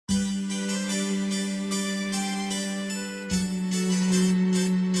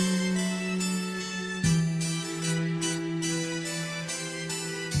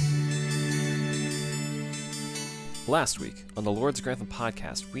Last week, on the Lords of Grantham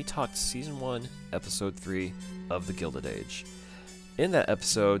podcast, we talked Season 1, Episode 3 of The Gilded Age. In that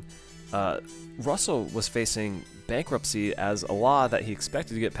episode, Russell was facing bankruptcy as a law that he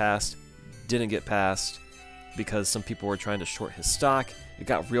expected to get passed didn't get passed because some people were trying to short his stock. It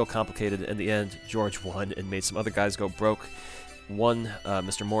got real complicated. In the end, George won and made some other guys go broke. One,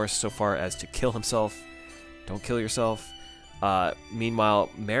 Mr. Morris, so far as to kill himself. Don't kill yourself.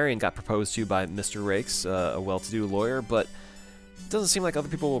 Meanwhile, Marion got proposed to by Mr. Rakes, a well-to-do lawyer, but it doesn't seem like other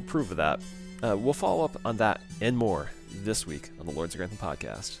people will approve of that. We'll follow up on that and more this week on the Lords of Grantham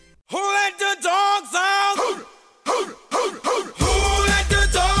podcast. Who let the dogs out? Who let the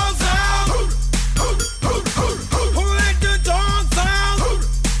dogs out? Who let the dogs out?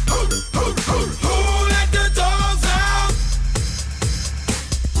 Who let the dogs out?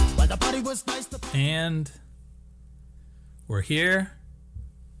 Well, the party was nice. And we're here.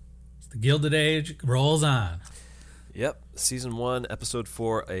 The Gilded Age rolls on. Yep, Season 1, Episode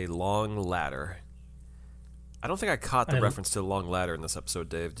 4, A Long Ladder. I don't think I caught the reference to the long ladder in this episode,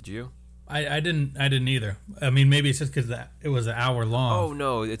 Dave. Did you? I didn't either. I mean, maybe it's just because it was an hour long. Oh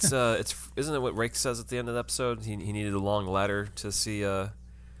no, it's isn't it what Rake says at the end of the episode? He needed a long ladder to see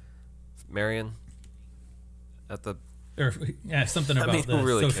Marion at the. Or yeah, something about the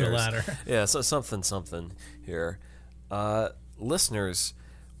really social cares? ladder. Yeah, so something here. Listeners,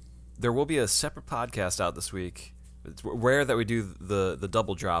 there will be a separate podcast out this week. It's rare that we do the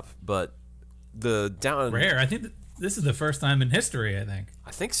double drop, but the Down Rare. I think this is the first time in history. I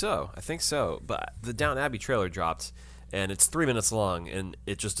think so. But the Downton Abbey trailer dropped, and it's 3 minutes long, and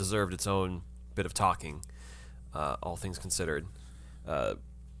it just deserved its own bit of talking. All things considered.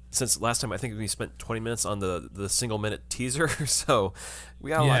 Since last time, I think we spent 20 minutes on the single minute teaser, so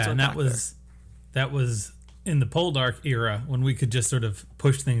we got a lot to unpack. Yeah, and that was in the Poldark era when we could just sort of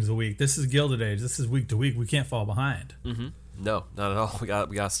push things a week. This is Gilded Age. This is week to week. We can't fall behind. Mm-hmm. No, not at all. We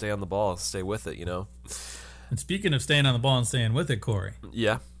got to stay on the ball, stay with it, And speaking of staying on the ball and staying with it, Corey.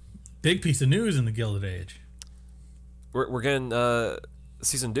 Yeah. Big piece of news in the Gilded Age. We're getting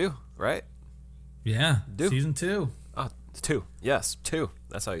season 2, right? Yeah, season 2. Oh, 2. Yes, 2.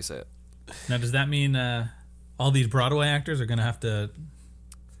 That's how you say it. Now, does that mean all these Broadway actors are going to have to?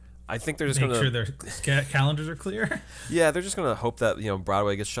 I think they're just make going to sure their calendars are clear. Yeah, they're just going to hope that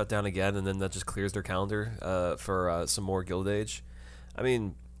Broadway gets shut down again, and then that just clears their calendar for some more Gilded Age. I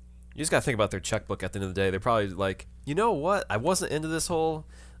mean, you just got to think about their checkbook at the end of the day. They're probably like, you know what? I wasn't into this whole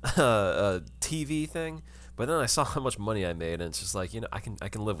TV thing, but then I saw how much money I made, and it's just like, I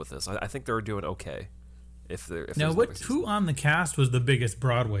can live with this. I think they're doing okay. Now, who on the cast was the biggest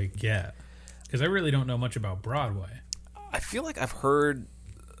Broadway get? Because I really don't know much about Broadway. I feel like I've heard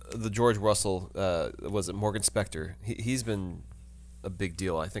the George Russell, was it Morgan Spector? He's been a big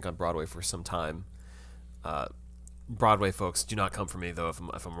deal, I think, on Broadway for some time. Broadway folks, do not come for me, though, if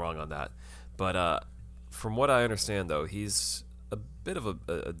I'm wrong on that. But from what I understand, though, he's a bit of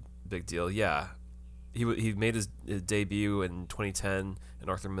a big deal. Yeah, he made his debut in 2010 in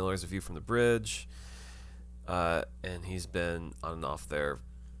Arthur Miller's A View from the Bridge, and he's been on and off there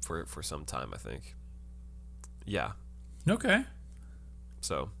for some time, I think. Yeah. Okay.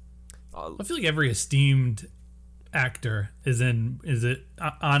 So, I feel like every esteemed actor is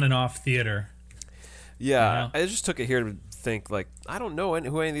on and off theater. Yeah, I just took it here to think, like, I don't know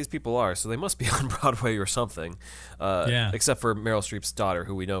who any of these people are, so they must be on Broadway or something. Except for Meryl Streep's daughter,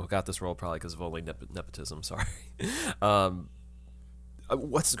 who we know got this role probably because of only nepotism. Sorry.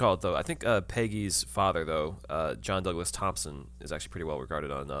 What's it called, though? I think Peggy's father, though, John Douglas Thompson, is actually pretty well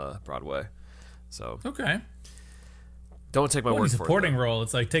regarded on Broadway. So okay. Don't take my word for it. Supporting role.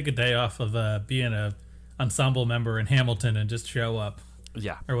 It's like take a day off of being a ensemble member in Hamilton and just show up.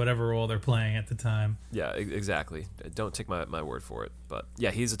 Yeah. Or whatever role they're playing at the time. Yeah, exactly. Don't take my word for it. But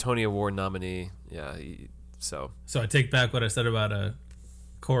yeah, he's a Tony Award nominee. Yeah, so I take back what I said about a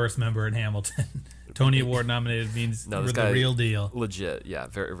chorus member in Hamilton. Tony Award nominated means we're the real deal. Legit. Yeah,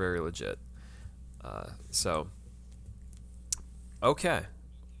 very, very legit. So, okay.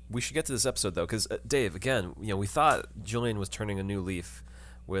 We should get to this episode, though, because, Dave, again, we thought Julian was turning a new leaf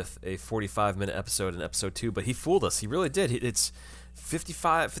with a 45-minute episode in episode 2, but he fooled us. He really did. It's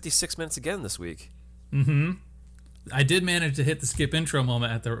 56 minutes again this week. Mm-hmm. I did manage to hit the skip intro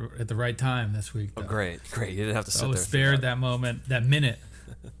moment at the right time this week, though. Oh, great. You didn't have to sit there. I was spared that moment, that minute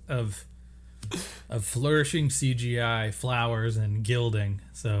of flourishing CGI, flowers, and gilding.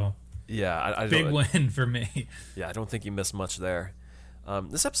 So, yeah, I big win for me. Yeah, I don't think you missed much there.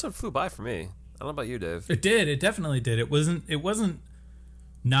 This episode flew by for me. I don't know about you, Dave. It did. It definitely did. It wasn't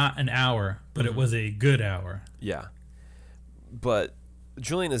not an hour, but it was a good hour. Yeah. But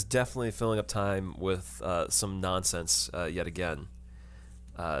Julian is definitely filling up time with some nonsense yet again.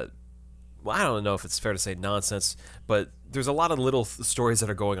 Well, I don't know if it's fair to say nonsense, but there's a lot of little stories that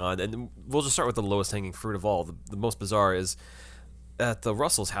are going on, and we'll just start with the lowest hanging fruit of all. The most bizarre is at the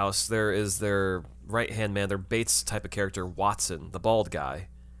Russell's house, there is their right-hand man, their Bates type of character, Watson, the bald guy,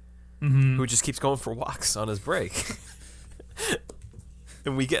 who just keeps going for walks on his break.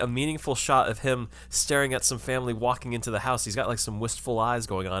 And we get a meaningful shot of him staring at some family walking into the house. He's got like some wistful eyes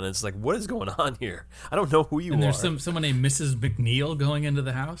going on, and it's like, what is going on here? I don't know who you are. And there's someone named Mrs. McNeil going into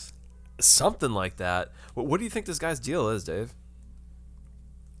the house? Something like that. What do you think this guy's deal is, Dave?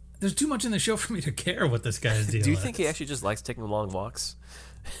 There's too much in the show for me to care what this guy's deal is. Do you think he actually just likes taking long walks?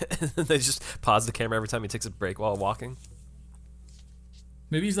 They just pause the camera every time he takes a break while walking?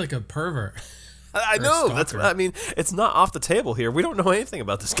 Maybe he's like a pervert. I know. That's what I mean. It's not off the table here. We don't know anything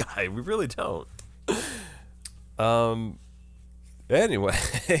about this guy. We really don't. Anyway.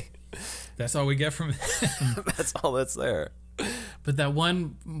 That's all we get from him. That's all that's there. But that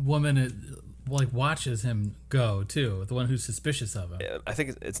one woman like watches him go too, the one who's suspicious of him. I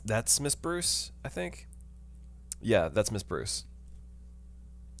think that's Miss Bruce, I think. Yeah, that's Miss Bruce.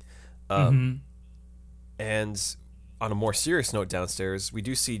 And on a more serious note downstairs, we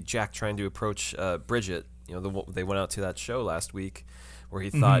do see Jack trying to approach Bridget. You know, they went out to that show last week where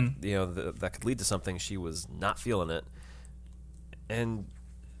he thought, you know, that could lead to something. She was not feeling it. And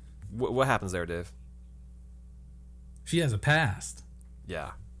what happens there, Dave? She has a past.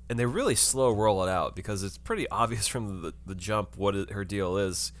 Yeah. And they really slow roll it out because it's pretty obvious from the jump what her deal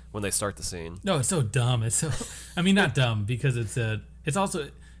is when they start the scene. No, it's so dumb. It's so, I mean, not dumb because it's also,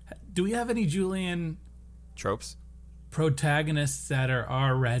 do we have any Julian tropes? Protagonists that are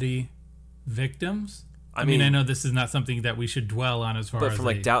already victims? I mean, I know this is not something that we should dwell on as far as... But from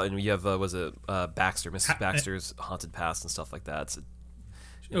like Downton, you have, was it Baxter, Mrs. Baxter's haunted past and stuff like that.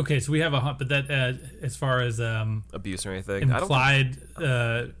 Okay, so we have but that as far as abuse or anything implied,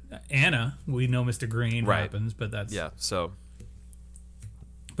 Anna, we know Mr. Green happens, but that's so.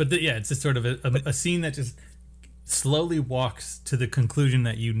 But it's just sort of a scene that just slowly walks to the conclusion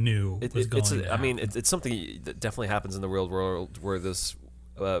that you knew was going to happen. I mean, it's something that definitely happens in the real world where this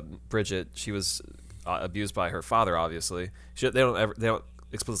Bridget, she was abused by her father. Obviously, they don't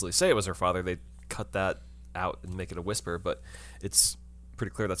explicitly say it was her father. They cut that out and make it a whisper, but it's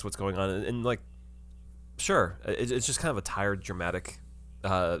pretty clear that's what's going on, and like, sure, it's just kind of a tired, dramatic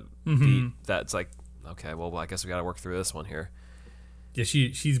beat that's like, okay, well, I guess we got to work through this one here. Yeah,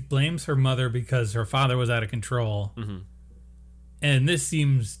 she blames her mother because her father was out of control, and this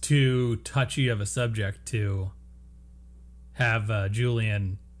seems too touchy of a subject to have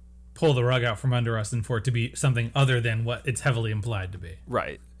Julian pull the rug out from under us and for it to be something other than what it's heavily implied to be.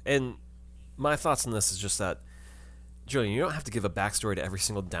 Right, and my thoughts on this is just that, Julian, you don't have to give a backstory to every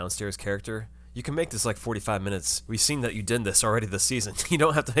single downstairs character. You can make this like 45 minutes. We've seen that you did this already this season. You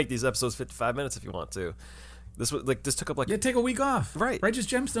don't have to make these episodes 55 minutes if you want to. This took up like... Yeah, take a week off. Right. Righteous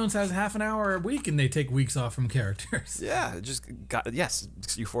Gemstones has half an hour a week and they take weeks off from characters. Yeah, yes,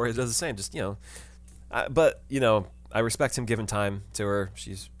 Euphoria does the same. Just, you know... but, you know, I respect him giving time to her.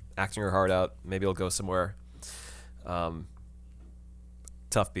 She's acting her heart out. Maybe it'll go somewhere. Tough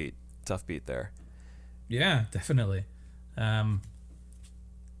beat there. Yeah, definitely.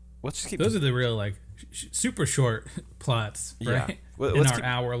 Let's just keep... Those are the real, like, super short plots, right? Yeah. Well, in our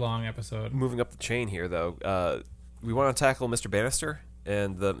hour-long episode. Moving up the chain here, though. We want to tackle Mr. Bannister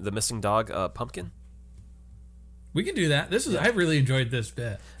and the missing dog, Pumpkin. We can do that. I really enjoyed this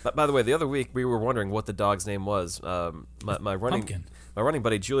bit. But by the way, the other week we were wondering what the dog's name was. My running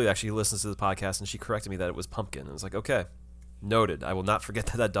buddy Julie actually listens to the podcast, and she corrected me that it was Pumpkin. And I was like, okay, noted. I will not forget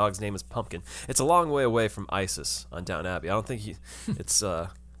that dog's name is Pumpkin. It's a long way away from Isis on Downton Abbey. I don't think it's...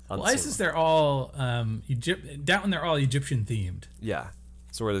 well, Isis, they're all Downton. They're all Egyptian themed. Yeah.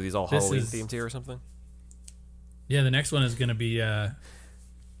 So are these all Halloween themed here or something? Yeah, the next one is going to be I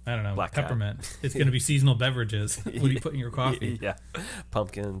don't know, Black peppermint. Cat. It's going to be seasonal beverages. What do you put in your coffee? Yeah,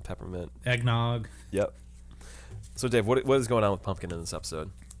 pumpkin, peppermint, eggnog. Yep. So Dave, what is going on with Pumpkin in this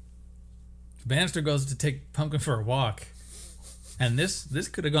episode? Bannister goes to take Pumpkin for a walk. And this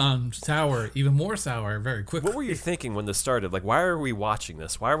could have gone sour, even more sour, very quickly. What were you thinking when this started? Like, why are we watching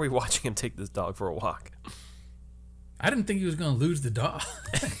this? Why are we watching him take this dog for a walk? I didn't think he was going to lose the dog.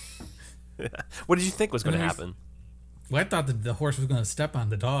 What did you think was going to happen? Well, I thought that the horse was going to step on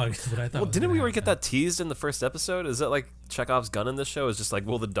the dog. Is what I thought. Well, didn't we already get that teased in the first episode? Is that like Chekhov's gun in this show? Is just like,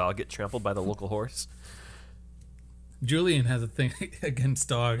 will the dog get trampled by the local horse? Julian has a thing against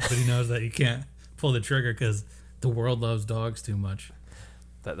dogs, but he knows that he can't pull the trigger because the world loves dogs too much.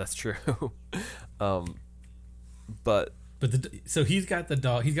 That's true. But But so he's got the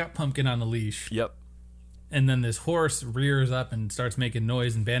dog. He's got Pumpkin on the leash. Yep. And then this horse rears up and starts making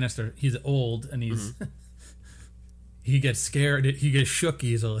noise. And Bannister, he's old and he's he gets scared. He gets shook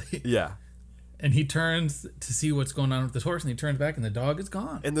easily. Yeah. And he turns to see what's going on with this horse, and he turns back, and the dog is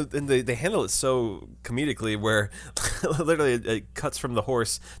gone. And they handle it so comedically, where literally it cuts from the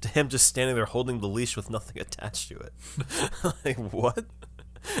horse to him just standing there holding the leash with nothing attached to it. Like, what?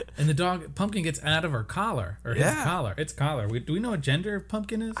 And the dog, Pumpkin, gets out of her collar, or his Yeah. collar. Its collar. Do we know what gender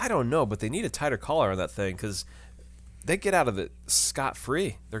Pumpkin is? I don't know, but they need a tighter collar on that thing because they get out of it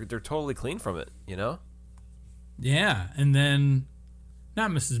scot-free. They're totally clean from it, you know? Yeah, and then not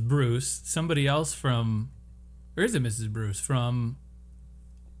Mrs. Bruce, somebody else from, or is it Mrs. Bruce from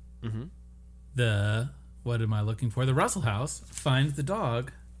the, what am I looking for? The Russell house finds the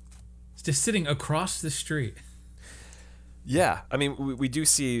dog. It's just sitting across the street. Yeah, I mean, we do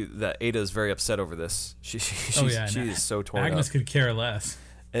see that Ada is very upset over this. She is so torn Agnes up. could care less.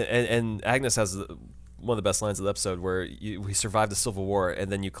 And Agnes has one of the best lines of the episode where we survived the Civil War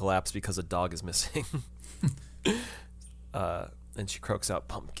and then you collapse because a dog is missing. And she croaks out,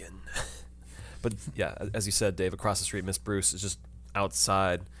 "Pumpkin." But yeah, as you said, Dave, across the street, Miss Bruce is just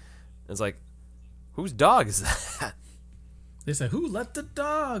outside. And it's like, whose dog is that? They say, "Who let the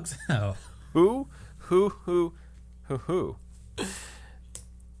dogs out?" Who?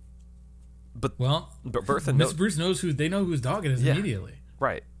 Well, But Bertha Miss Bruce knows who. They know whose dog it is Yeah. immediately.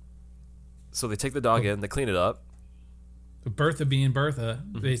 Right. So they take the dog in, they clean it up. But Bertha, being Bertha,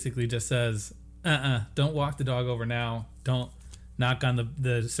 basically just says, don't walk the dog over now. Don't knock on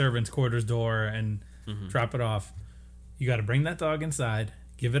the servants' quarters door and drop it off. You got to bring that dog inside,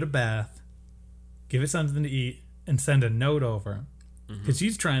 give it a bath, give it something to eat, and send a note over. Because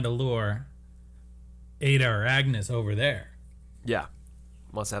she's trying to lure Ada or Agnes over there. Yeah.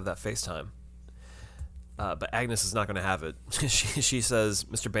 Wants to have that FaceTime. But Agnes is not going to have it. She says,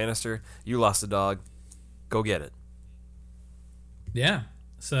 "Mr. Bannister, you lost the dog. Go get it." Yeah.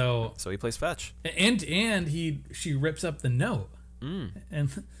 So he plays fetch. and she rips up the note.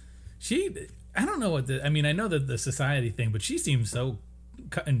 And I don't know what I know that the society thing, but she seems so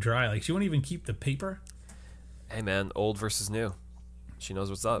cut and dry. Like she won't even keep the paper. Hey man, old versus new. She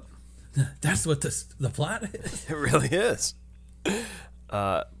knows what's up. That's what the plot is. It really is.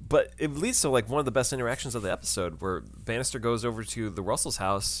 But it leads to like one of the best interactions of the episode, where Bannister goes over to the Russell's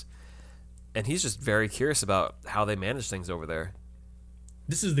house, and he's just very curious about how they manage things over there.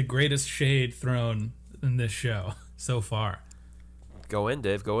 This is the greatest shade thrown in this show so far. Go in,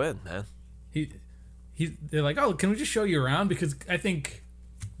 Dave. Go in, man. They're like, "Oh, can we just show you around?" Because I think,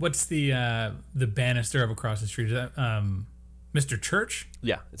 what's the Bannister of across the street? Is that Mr. Church?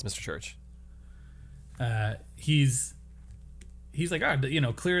 Yeah, it's Mr. Church. He's like,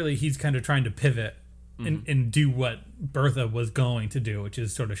 clearly he's kind of trying to pivot and do what Bertha was going to do, which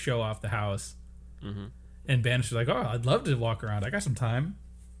is sort of show off the house. And Bannister's like, "Oh, I'd love to walk around. I got some time."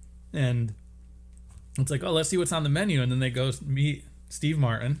 And it's like, "Oh, let's see what's on the menu." And then they go meet Steve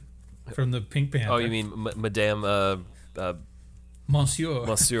Martin from the Pink Panther. Oh, you mean Madame Monsieur.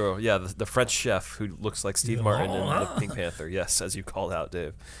 Monsieur? Yeah, the French chef who looks like Steve Martin in the Pink Panther. Yes, as you called out,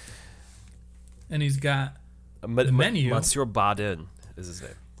 Dave. And he's got the menu. Monsieur Baudin is his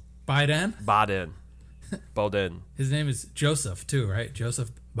name. Baudin? Baudin. His name is Joseph, too, right?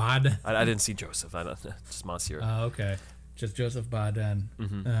 Joseph Baudin. I didn't see Joseph. I don't just Monsieur. Oh, okay. Just Joseph Baudin.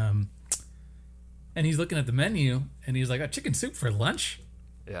 And he's looking at the menu, and he's like, "A chicken soup for lunch?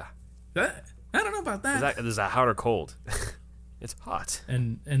 Yeah. I don't know about that." Is that hot or cold? It's hot.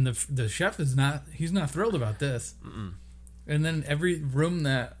 And the chef is not thrilled about this. And then every room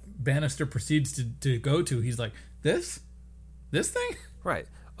that Bannister proceeds to go to, he's like, this thing? Right.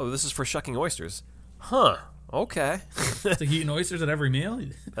 Oh, this is for shucking oysters. Huh. Okay. So he eating oysters at every meal?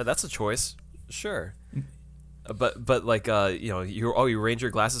 That's a choice. Sure. But like you arrange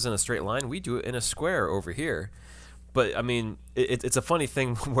your glasses in a straight line. We do it in a square over here. But I mean, it's a funny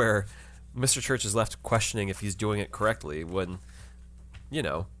thing where Mr. Church is left questioning if he's doing it correctly when,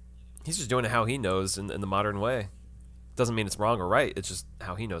 he's just doing it how he knows in the modern way. Doesn't mean it's wrong or right. It's just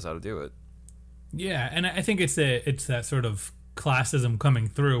how he knows how to do it. Yeah, and I think it's that sort of classism coming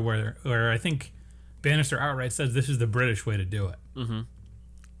through where I think Bannister outright says this is the British way to do it. Mm-hmm.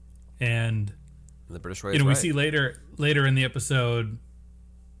 And the British way is we right. see later in the episode,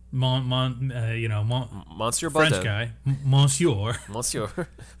 Monsieur French Baudin. guy, Monsieur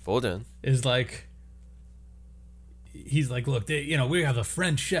Baudin is like, he's like, "Look, we have a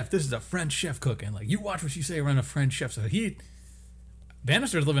French chef. This is a French chef cooking. Like, you watch what you say around a French chef." So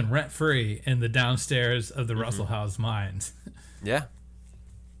Bannister's living rent free in the downstairs of the Russell House mines. Yeah.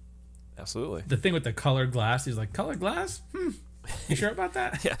 Absolutely. The thing with the colored glass, he's like, colored glass? You sure about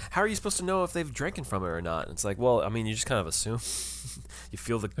that? Yeah. How are you supposed to know if they've drinking from it or not? It's like, well, I mean, you just kind of assume. You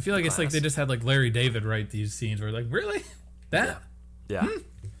feel the. I feel like the it's like glass. they just had like Larry David write these scenes where like, really? That? Yeah.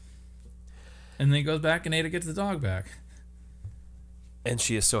 And then he goes back and Ada gets the dog back. And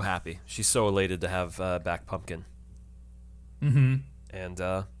she is so happy. She's so elated to have back Pumpkin. Mm-hmm. And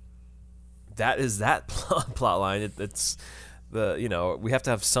that is that plot line. It's the we have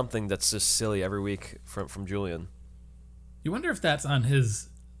to have something that's just silly every week from Julian. You wonder if that's on his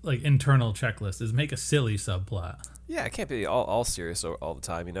like internal checklist, is make a silly subplot. Yeah, it can't be all serious all the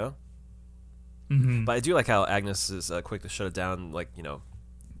time, Mm-hmm. But I do like how Agnes is quick to shut it down, like,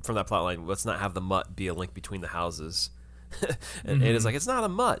 from that plot line, let's not have the mutt be a link between the houses. And Ada's like, it's not a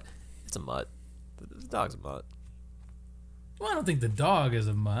mutt. It's a mutt. The dog's a mutt. Well, I don't think the dog is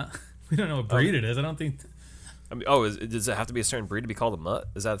a mutt. We don't know what breed it is. I don't think I mean, does it have to be a certain breed to be called a mutt?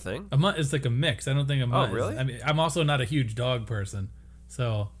 Is that a thing? a mutt is like a mix. I don't think a mutt. really? I mean, I'm also not a huge dog person,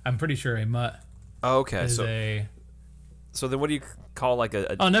 so I'm pretty sure a mutt Oh, okay. is So a. so then what do you call like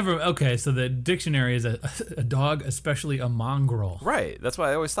a Oh, never. Okay, so the dictionary is a dog, especially a mongrel. right? That's what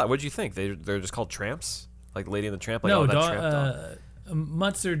I always thought. What did you think? They're just called tramps, like Lady and the Tramp. Like, No, that dog. tramp dog.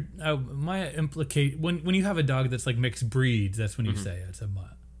 Mutts are my implicate when you have a dog that's like mixed breeds. That's when you say it's a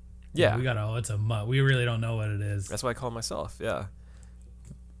mutt. Yeah, we got it's a mutt. We really don't know what it is. that's what I call it myself. Yeah.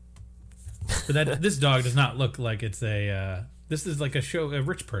 But this dog does not look like it's a. This is like a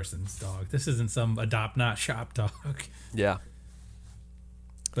rich person's dog. This isn't some adopt not shop dog. Yeah.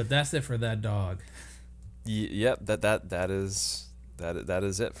 But that's it for that dog. Yep. That is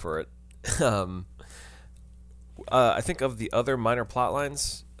it for it. I think of the other minor plot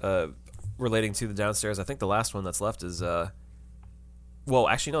lines relating to the downstairs. I think the last one that's left is well,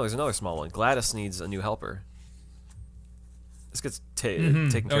 actually no. There's another small one. Gladys needs a new helper. This gets taken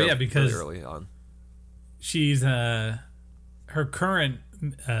care of because really early on. She's her current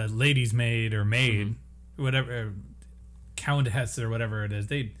lady's maid or maid, whatever, countess or whatever it is.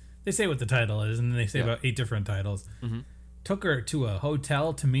 They say what the title is, and then they say about 8 different titles. Took her to a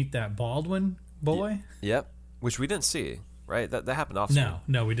hotel to meet that Baldwin boy. Yep. Which we didn't see, right? That happened off screen.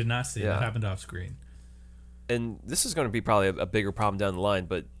 No, we did not see. Yeah. It happened off screen. And this is going to be probably a bigger problem down the line,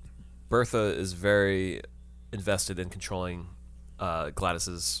 but Bertha is very invested in controlling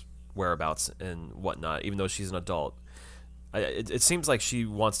Gladys's whereabouts and whatnot, even though she's an adult. It seems like she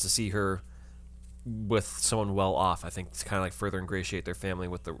wants to see her with someone well off, I think, to kind of like further ingratiate their family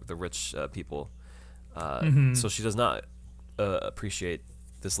with the rich people. So she does not appreciate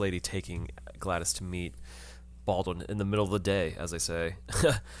this lady taking Gladys to meet Baldwin in the middle of the day, as they say,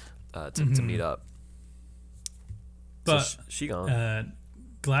 to meet up. But so she gone.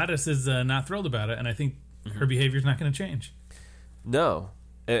 Gladys is not thrilled about it, and I think her behavior is not going to change. No,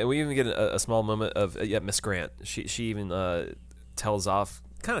 and we even get a small moment of Miss Grant. She even tells off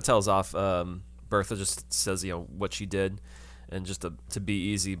Bertha, just says what she did, and just to be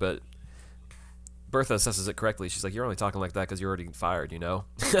easy. But Bertha assesses it correctly. She's like, "You're only talking like that because you're already fired. You're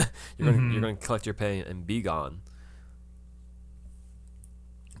going to collect your pay and be gone."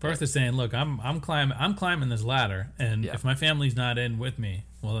 Bertha's saying, "Look, I'm climbing this ladder, and if my family's not in with me,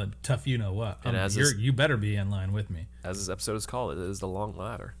 well, then tough, you know what? You better be in line with me." As this episode is called, it is the long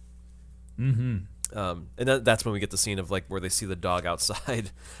ladder. Mm-hmm. And that's when we get the scene of like where they see the dog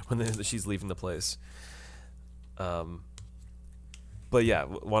outside when she's leaving the place. But yeah,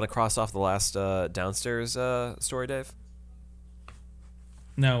 want to cross off the last downstairs story, Dave?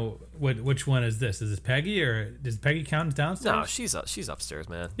 Now, which one is this? Is this Peggy, or does Peggy count as downstairs? No, she's upstairs,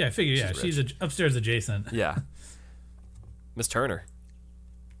 man. Yeah, I figure. Yeah, she's upstairs adjacent. Yeah, Miss Turner.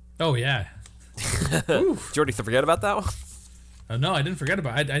 Oh yeah. Did you already forget about that one? No, I didn't forget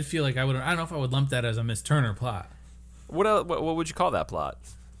about it. I feel like I don't know if I would lump that as a Miss Turner plot. What would you call that plot?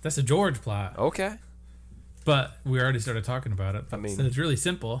 That's a George plot. Okay. But we already started talking about it. I mean, so it's really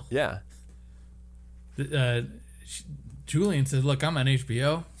simple. Yeah. Julian says, "Look, I'm on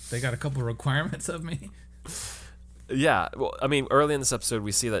HBO. They got a couple requirements of me." Yeah. Well, I mean, early in this episode,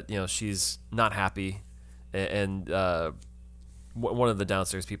 we see that she's not happy, and one of the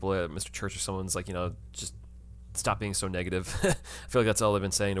downstairs people, Mr. Church or someone's like, just stop being so negative. I feel like that's all they've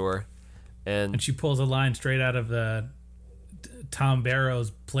been saying to her, and she pulls a line straight out of Tom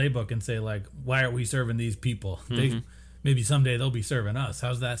Barrow's playbook and say like, "Why aren't we serving these people? Maybe someday they'll be serving us."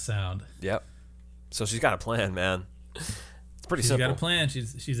 How's that sound? Yep. So she's got a plan, man. It's pretty simple. She's got a plan.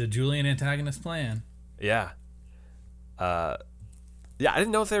 She's a Julian antagonist plan. Yeah. I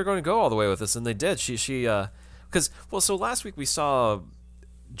didn't know if they were going to go all the way with this, and they did. So last week we saw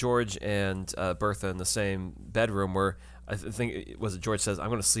George and Bertha in the same bedroom where I think was it George says, "I'm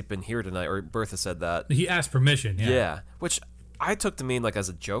going to sleep in here tonight," or Bertha said that. He asked permission. Yeah. Yeah, which I took to mean like as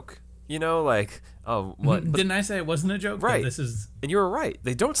a joke. Like, oh, what? But, Didn't I say it wasn't a joke? right. This is. and you were right.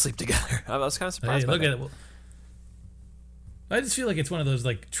 They don't sleep together. I was kind of surprised. Hey, by look that. at it. I just feel like it's one of those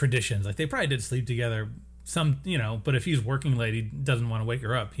like traditions. Like they probably did sleep together. But if he's working late, he doesn't want to wake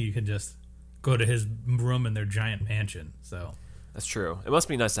her up. He could just go to his room in their giant mansion. So. That's true. It must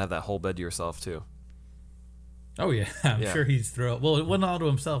be nice to have that whole bed to yourself too. Oh yeah, I'm Yeah. sure he's thrilled. Well, it wasn't all to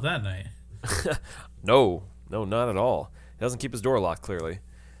himself that night. No, not at all. He doesn't keep his door locked. Clearly.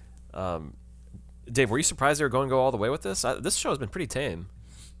 Dave, were you surprised they were going to go all the way with this? This show has been pretty tame.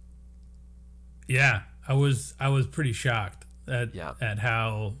 Yeah, I was pretty shocked at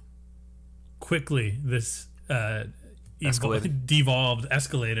how quickly this escalated.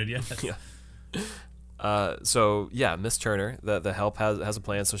 Yes. Yeah. So yeah, Miss Turner, the help has a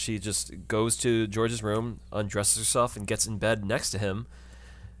plan. So she just goes to George's room, undresses herself, and gets in bed next to him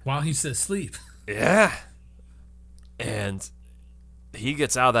while he's asleep. Yeah. And he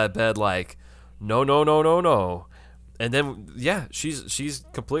gets out of that bed like, no. And then yeah, she's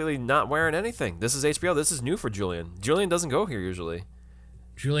completely not wearing anything. This is HBO. This is new for Julian. Julian doesn't go here usually.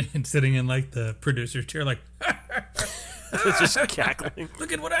 Julian sitting in like the producer's chair, like just cackling.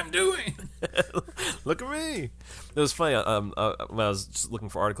 Look at what I'm doing. Look at me. It was funny. When I was just looking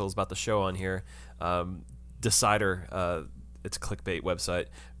for articles about the show on here, Decider, it's a clickbait website,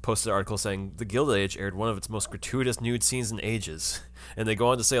 posted an article saying the Gilded Age aired one of its most gratuitous nude scenes in ages, and they go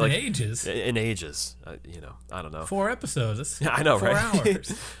on to say like in ages. I don't know. 4 episodes. That's I know, 4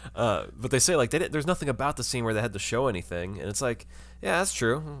 right? hours. But they say like there's nothing about the scene where they had to show anything, and it's like, yeah, that's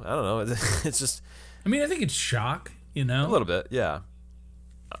true. I don't know. It's just. I mean, I think it's shock. A little bit, yeah.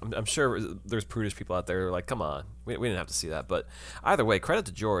 I'm sure there's prudish people out there who are like, come on, we didn't have to see that. But either way, credit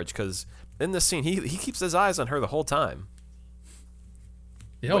to George, because in this scene, he keeps his eyes on her the whole time.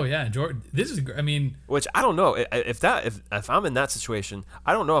 Oh yeah, George. This is. I mean, which I don't know if I'm in that situation.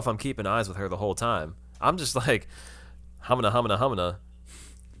 I don't know if I'm keeping eyes with her the whole time. I'm just like, humana.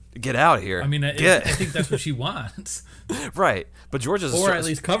 Get out of here. I mean, I think that's what she wants. Right, but George is, or at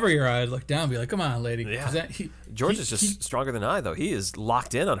least cover your eyes, look down, be like, "Come on, lady." Yeah. George is just stronger than I, though. He is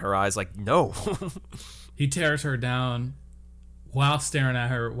locked in on her eyes, like no. He tears her down while staring at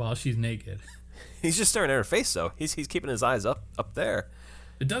her while she's naked. He's just staring at her face, though. He's keeping his eyes up there.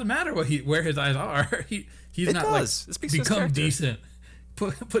 It doesn't matter where his eyes are. He's not does. like become decent.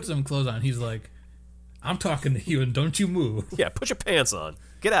 Put some clothes on. He's like, I'm talking to you, and don't you move. Yeah, put your pants on.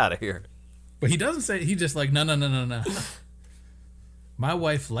 Get out of here. But he doesn't say. He just like, no. My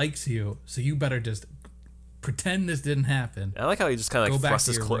wife likes you, so you better just pretend this didn't happen. I like how he just kind of like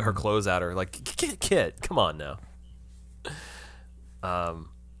thrusts her clothes at her, like, kid, come on now.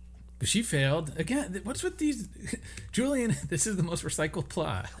 But she failed again. What's with these, Julian? This is the most recycled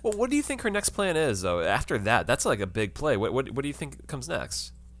plot. Well, what do you think her next plan is, though? After that, that's like a big play. What do you think comes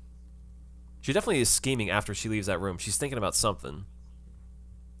next? She definitely is scheming after she leaves that room. She's thinking about something.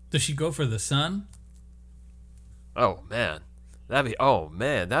 Does she go for the son? Oh man,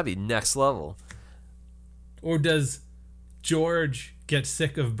 that'd be next level. Or does George get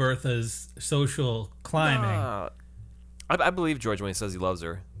sick of Bertha's social climbing? I believe George when he says he loves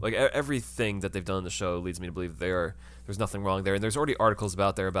her. Like everything that they've done in the show leads me to believe there's nothing wrong there. And there's already articles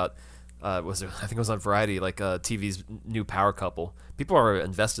about I think it was on Variety, like TV's new power couple. People are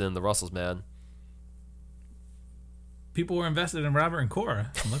invested in the Russells, man. People were invested in Robert and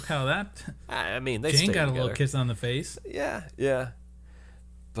Cora. Look how that. I mean, they Jane got together. a little kiss on the face. Yeah.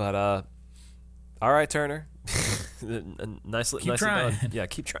 But all right, Turner. nice trying. Done. Yeah,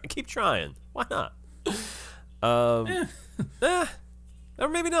 keep trying. Why not? Or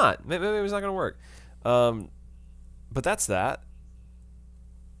maybe not. Maybe it's not gonna work. But that's that.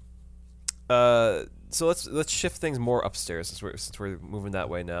 So let's shift things more upstairs since we're moving that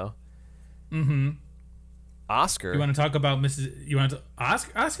way now. Mm-hmm. Oscar. You want to talk about Mrs. You want to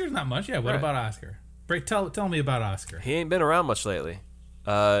Oscar? Oscar's not much. Yeah. What about Oscar? Tell me about Oscar. He ain't been around much lately.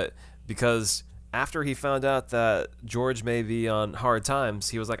 Because after he found out that George may be on hard times,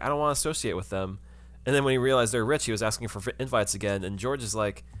 he was like, I don't want to associate with them. And then when he realized they're rich, he was asking for invites again. And George is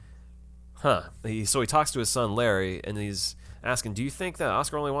like, huh. So he talks to his son, Larry, and he's asking, do you think that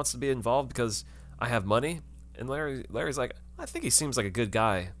Oscar only wants to be involved because I have money? And Larry's like, I think he seems like a good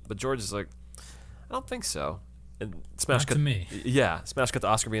guy. But George is like, I don't think so. And Smash cut to me. Yeah, Smash cut to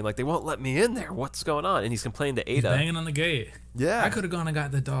Oscar being like, they won't let me in there. What's going on? And he's complaining to Ada. He's banging on the gate. Yeah. I could have gone and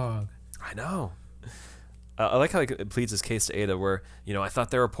got the dog. I know. I like how he pleads his case to Ada where, I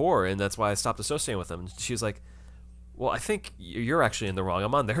thought they were poor and that's why I stopped associating with them. And she's like, well, I think you're actually in the wrong.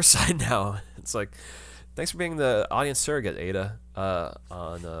 I'm on their side now. It's like, Thanks for being the audience surrogate, Ada,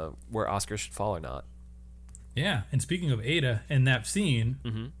 on where Oscar should fall or not. Yeah, and speaking of Ada, in that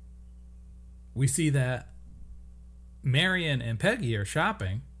scene, we see that Marion and Peggy are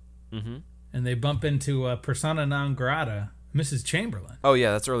shopping, and they bump into a persona non grata, Mrs. Chamberlain. Oh, yeah,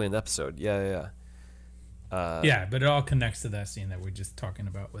 that's early in the episode. Yeah. Yeah, but it all connects to that scene that we're just talking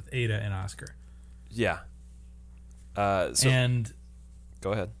about with Ada and Oscar. Yeah. And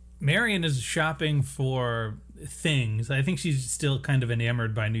go ahead. Marion is shopping for things. I think she's still kind of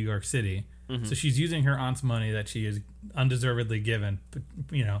enamored by New York City. So she's using her aunt's money that she is undeservedly given,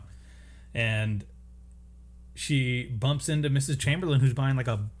 and she bumps into Mrs. Chamberlain, who's buying like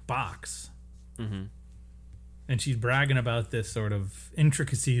a box. And she's bragging about this sort of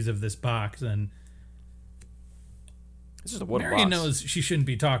intricacies of this box, and it's just a wooden Marion box. knows she shouldn't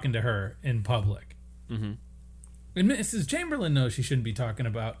be talking to her in public. And Mrs. Chamberlain knows she shouldn't be talking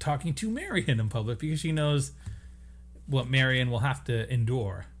to Marion in public because she knows what Marion will have to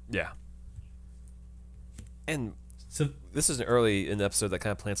endure. Yeah. And So this is early in the episode that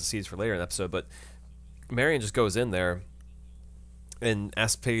kind of plants the seeds for later in the episode, but Marion just goes in there and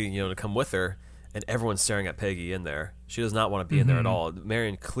asks Peggy, to come with her, and everyone's staring at Peggy in there. She does not want to be in there at all.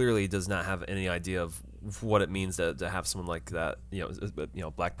 Marion clearly does not have any idea of what it means to have someone like that,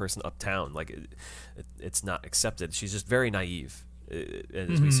 black person uptown. Like it's not accepted. She's just very naive,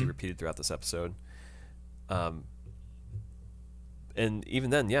 as we see repeated throughout this episode. And even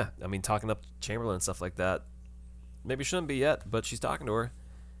then, talking up Chamberlain and stuff like that, maybe shouldn't be yet, but she's talking to her.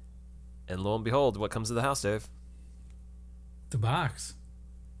 And lo and behold, what comes to the house, Dave? the box.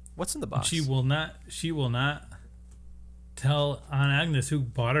 What's in the box? She will not tell Aunt Agnes who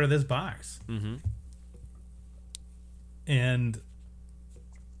bought her this box. Mm-hmm. And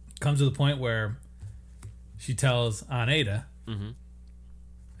comes to the point where she tells Aunt Ada, and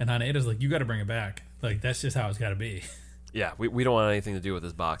Aunt Ada's like, you got to bring it back. Like, that's just how it's got to be. Yeah, we don't want anything to do with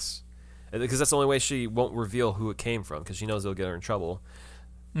this box. Because that's the only way she won't reveal who it came from, because she knows it'll get her in trouble.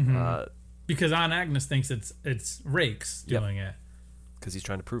 Because Aunt Agnes thinks it's Rakes doing it. Because he's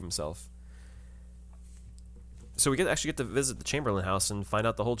trying to prove himself. So we get to visit the Chamberlain house and find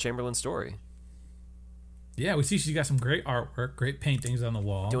out the whole Chamberlain story. Yeah, we see she's got some great artwork, great paintings on the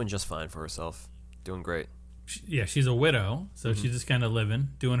wall. Doing just fine for herself. Doing great. She's a widow, so she's just kind of living,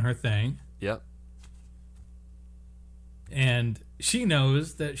 doing her thing. Yep. And she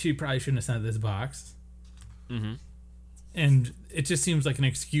knows that she probably shouldn't have sent this box. Mm-hmm. And it just seems like an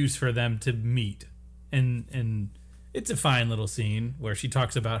excuse for them to meet. And it's a fine little scene where she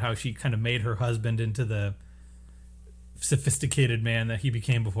talks about how she kind of made her husband into the sophisticated man that he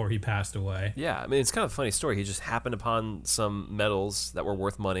became before he passed away. Yeah, I mean, it's kind of a funny story. He just happened upon some metals that were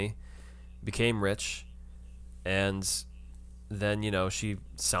worth money, became rich, and then, she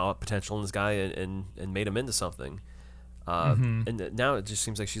saw potential in this guy and made him into something. And now it just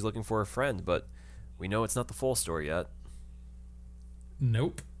seems like she's looking for a friend, but we know it's not the full story yet.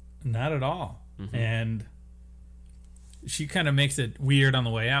 Nope, not at all. And she kind of makes it weird on the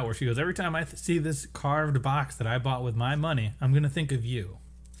way out, where she goes, every time I see this carved box that I bought with my money, I'm going to think of you.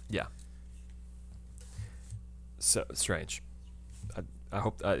 Yeah. So strange. I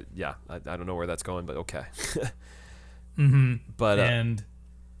hope, I don't know where that's going, but okay. But and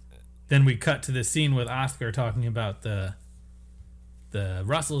then we cut to the scene with Oscar talking about the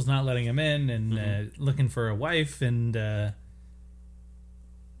Russells not letting him in and looking for a wife, and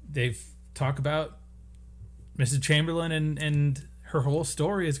they talk about Mrs. Chamberlain and her whole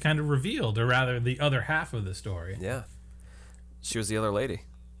story is kind of revealed, or rather the other half of the story. Yeah. She was the other lady.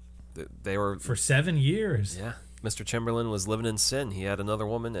 They were... For 7 years. Yeah. Mr. Chamberlain was living in sin. He had another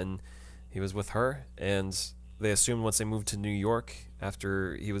woman, and he was with her, and they assumed once they moved to New York,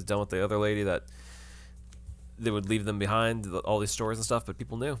 after he was done with the other lady, that they would leave them behind, all these stories and stuff, but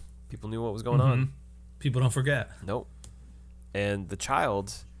people knew. People knew what was going on. People don't forget. Nope. And the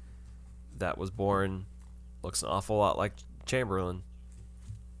child that was born looks an awful lot like Chamberlain.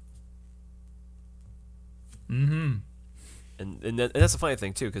 And that's a funny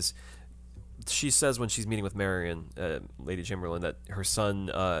thing, too, because she says when she's meeting with Marion, Lady Chamberlain, that her son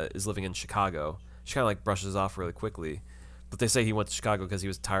is living in Chicago. She kind of like brushes it off really quickly. But they say he went to Chicago because he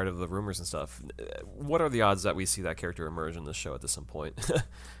was tired of the rumors and stuff. What are the odds that we see that character emerge in this show at some point?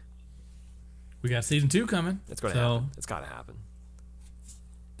 We got season 2 coming. It's going to happen. It's got to happen.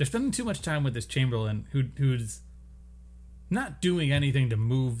 They're spending too much time with this Chamberlain who's not doing anything to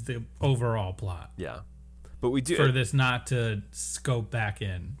move the overall plot. Yeah. But we do... For this not to scope back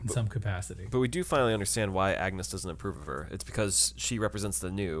in some capacity. But we do finally understand why Agnes doesn't approve of her. It's because she represents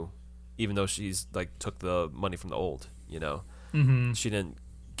the new, even though she's like took the money from the old, She didn't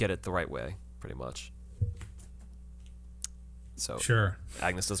get it the right way, pretty much. So Sure.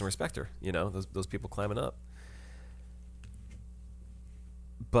 Agnes doesn't respect her. You know, those people climbing up.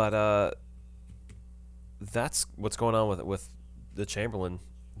 But that's what's going on with the Chamberlain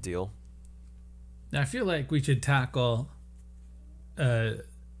deal. Now, I feel like we should tackle the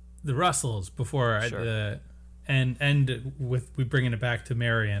Russells before Sure. end with we bringing it back to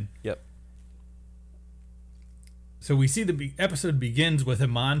Marion. Yep. So we see the episode begins with a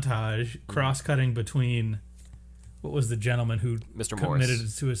montage cross-cutting between what was the gentleman who Mr. committed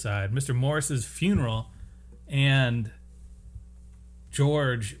Morris. suicide, Mr. Morris's funeral, and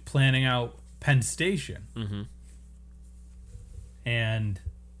George planning out Penn Station. Mm-hmm. And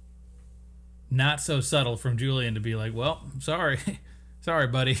not so subtle from Julian to be like, "Well, sorry, sorry,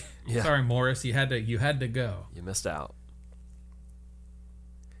 buddy, Yeah. sorry, Morris, you had to go." You missed out.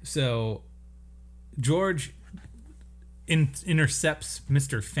 So George intercepts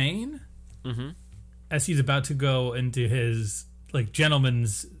Mr. Fane as he's about to go into his like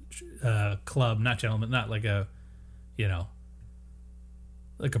gentleman's club, not like a, you know,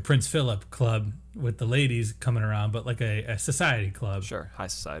 like a Prince Philip club with the ladies coming around, but like a society club. Sure. High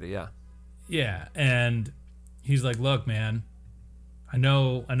society. Yeah. Yeah, and he's like, "Look, man, I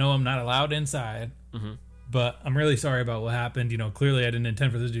know I'm not allowed inside, but I'm really sorry about what happened. You know, clearly I didn't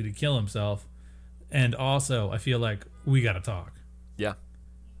intend for this dude to kill himself, and also I feel like we got to talk." Yeah.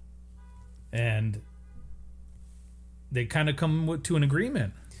 And they kind of come to an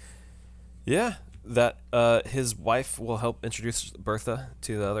agreement. Yeah. That his wife will help introduce Bertha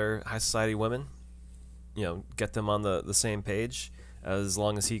to the other high society women. You know, get them on the same page, as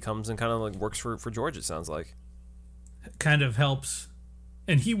long as he comes and kind of like works for George, it sounds like. Kind of helps,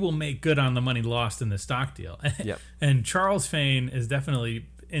 and he will make good on the money lost in the stock deal. Yep. And Charles Fane is definitely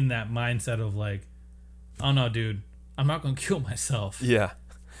in that mindset of like, "Oh no, dude, I'm not going to kill myself. Yeah.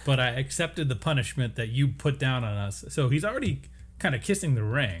 But I accepted the punishment that you put down on us." So he's already kind of kissing the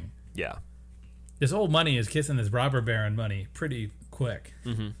ring. Yeah. This old money is kissing this robber baron money pretty quick.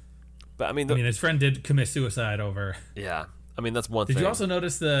 But I mean, His friend did commit suicide over. yeah. I mean, that's one Did thing. you also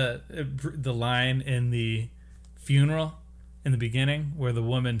notice the line in the funeral in the beginning where the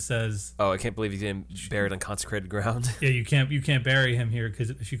woman says, Oh, I can't believe he's getting buried on consecrated ground. "Yeah, you can't bury him here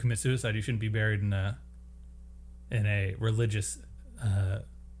because if you commit suicide, you shouldn't be buried in a religious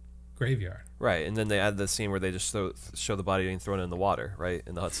graveyard." Right, and then they add the scene where they just show the body being thrown in the water, right,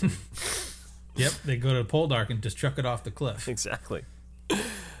 in the Hudson. Yep, they go to Poldark and just chuck it off the cliff. Exactly.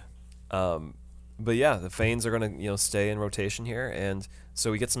 But yeah, the Fanes are gonna stay in rotation here, and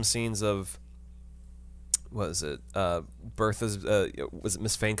so we get some scenes of what is it? Bertha's was it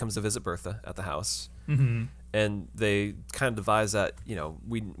Miss Fane comes to visit Bertha at the house, and they kind of devise that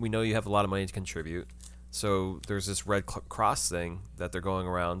we know you have a lot of money to contribute, so there's this Red Cross thing that they're going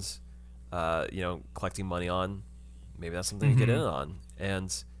around, collecting money on. Maybe that's something to get in on,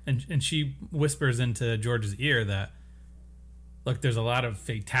 And she whispers into George's ear that, look, there's a lot of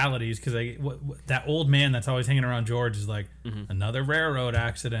fatalities because that old man that's always hanging around George is like, another railroad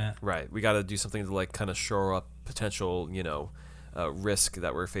accident. Right. We got to do something to like kind of shore up potential, risk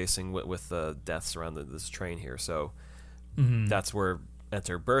that we're facing with the deaths around this train here. So that's where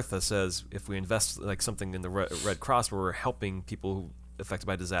enter Bertha says, if we invest like something in the Red Cross where we're helping people affected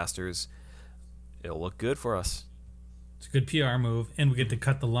by disasters, it'll look good for us. It's a good PR move, and we get to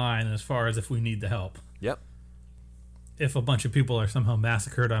cut the line as far as if we need the help. Yep. If a bunch of people are somehow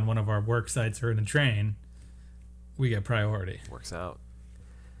massacred on one of our work sites or in a train, we get priority. Works out.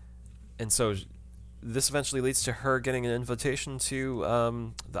 And so this eventually leads to her getting an invitation to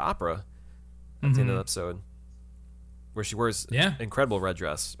the opera at the end of the episode, where she wears Yeah. incredible red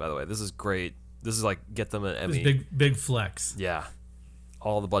dress, by the way. This is great. This is like get them an Emmy. This big flex. Yeah.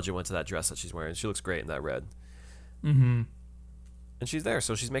 All the budget went to that dress that she's wearing. She looks great in that red. Mm-hmm. And she's there,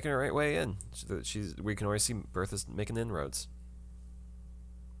 so she's making her right way in. We can already see Bertha's making inroads.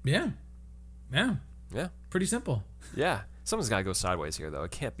 Yeah. Yeah. Yeah. Pretty simple. Yeah. Something's got to go sideways here, though.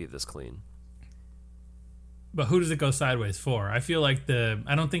 It can't be this clean. But who does it go sideways for? I feel like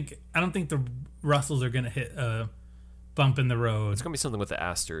I don't think the Russells are gonna hit a bump in the road. It's going to be something with the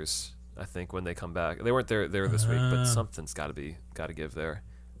Astors, I think, when they come back. They weren't there this week, but something's got to give there,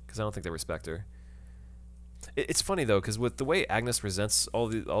 because I don't think they respect her. It's funny though, because with the way Agnes presents all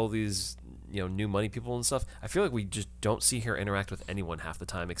these new money people and stuff, I feel like we just don't see her interact with anyone half the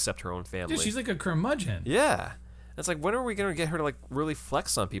time except her own family. Dude, she's like a curmudgeon. Yeah, it's like, when are we gonna get her to like really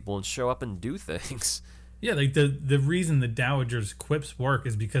flex on people and show up and do things? Yeah, like the reason the Dowager's quips work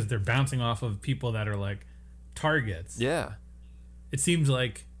is because they're bouncing off of people that are like targets. Yeah, It seems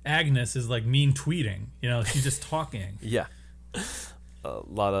like Agnes is like mean tweeting. She's just talking. yeah, a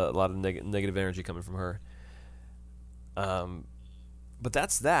lot of negative energy coming from her. but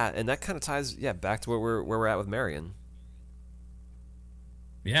that's that, and that kind of ties back to where we're at with Marion.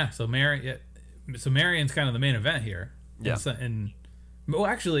 Yeah, so Marion's kind of the main event here. Yeah. Well,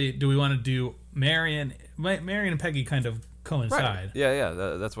 actually, do we want to do Marion and Peggy kind of coincide? Right. Yeah,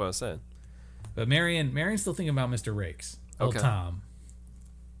 that's what I was saying. But Marion's still thinking about Mr. Rakes, old Okay. Tom.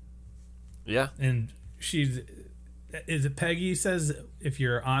 Yeah. And Peggy says, if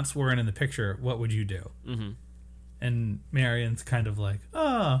your aunts weren't in the picture, what would you do? Mm-hmm. And Marion's kind of like,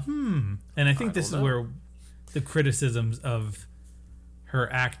 And I think this is where the criticisms of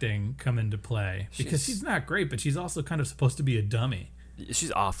her acting come into play. Because she's not great, but she's also kind of supposed to be a dummy.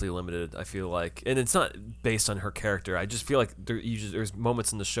 She's awfully limited, I feel like. And it's not based on her character. I just feel like there's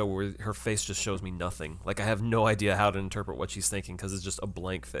moments in the show where her face just shows me nothing. Like, I have no idea how to interpret what she's thinking because it's just a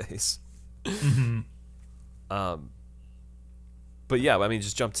blank face. Mm-hmm. But yeah, I mean,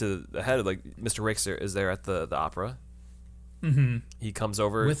 just jump to the head of, like, Mr. Rakes is there at the opera. Mm-hmm. He comes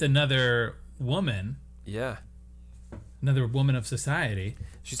over with another woman. Yeah. Another woman of society.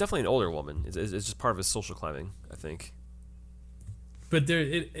 She's definitely an older woman. It's just part of his social climbing, I think. But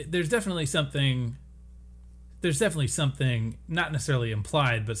there's definitely something. There's definitely something, not necessarily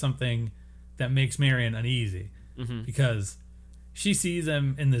implied, but something that makes Marion uneasy, because she sees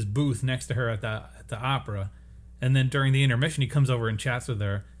him in this booth next to her at the opera, and then during the intermission, he comes over and chats with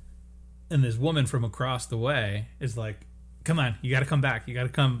her, and this woman from across the way is like, "Come on, you got to come back. You got to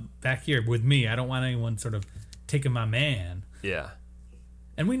come back here with me. I don't want anyone sort of taking my man." Yeah.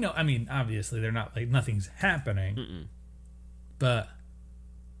 And we know. I mean, obviously, they're not like nothing's happening, but.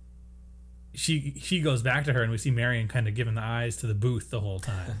 She goes back to her, and we see Marion kind of giving the eyes to the booth the whole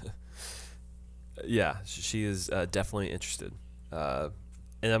time. Yeah, she is definitely interested. And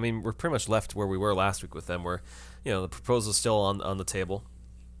I mean, we're pretty much left where we were last week with them, where, the proposal's still on the table.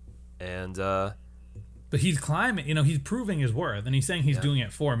 And but he's climbing, he's proving his worth, and he's saying he's doing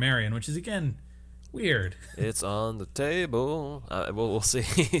it for Marion, which is, again, weird. It's on the table. We'll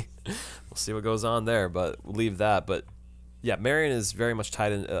see. We'll see what goes on there, but we'll leave that. But yeah, Marion is very much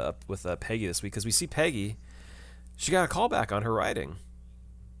tied in up with Peggy this week, because we see Peggy. She got a call back on her writing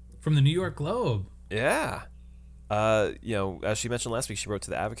from the New York Globe. Yeah, as she mentioned last week, she wrote to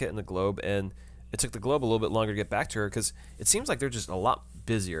the Advocate and the Globe, and it took the Globe a little bit longer to get back to her because it seems like they're just a lot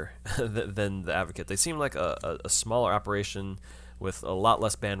busier than the Advocate. They seem like a smaller operation with a lot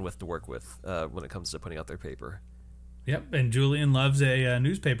less bandwidth to work with when it comes to putting out their paper. Yep, and Julian loves a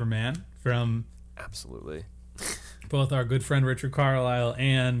newspaper man from absolutely. Both our good friend Richard Carlisle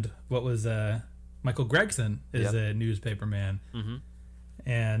and Michael Gregson is a newspaper man. Mm-hmm.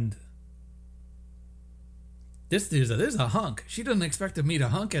 And this is a hunk. She doesn't expect to meet a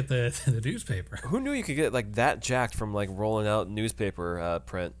hunk at the newspaper. Who knew you could get like that jacked from like rolling out newspaper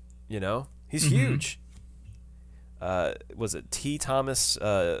print? He's huge. Was it T. Thomas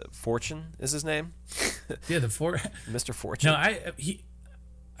Fortune is his name? Yeah, Mr. Fortune. No,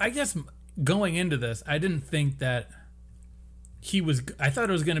 I guess going into this, I didn't think that I thought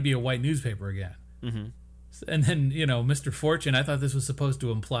it was going to be a white newspaper again. Mm-hmm. And then, Mr. Fortune, I thought this was supposed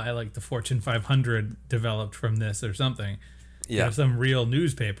to imply like the Fortune 500 developed from this or something. Yeah. Some real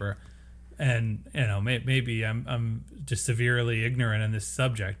newspaper. And, maybe I'm just severely ignorant in this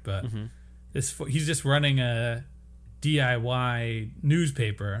subject, but he's just running a DIY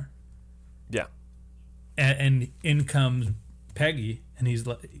newspaper. Yeah. And in comes Peggy, and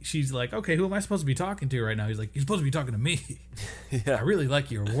she's like, okay, who am I supposed to be talking to right now? He's like, you're supposed to be talking to me. Yeah. I really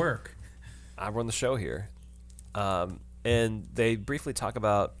like your work. I run the show here. And they briefly talk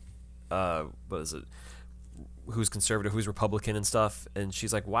about, what is it? Who's conservative, who's Republican and stuff. And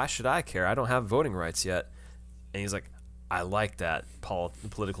she's like, why should I care? I don't have voting rights yet. And he's like, I like that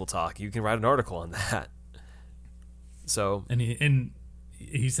political talk. You can write an article on that. So, and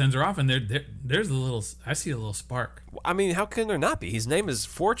he sends her off, and there's a little. I see a little spark. I mean, how can there not be? His name is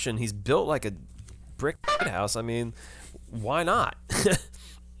Fortune. He's built like a brick house. I mean, why not?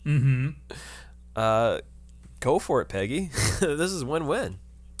 Mm-hmm. Go for it, Peggy. This is win-win.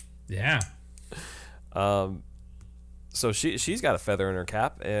 Yeah. So she's got a feather in her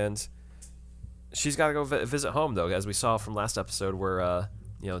cap, and she's got to go visit home, though, as we saw from last episode where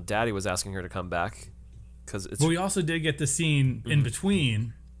Daddy was asking her to come back. But we also did get the scene in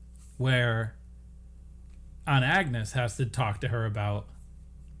between where Aunt Agnes has to talk to her about,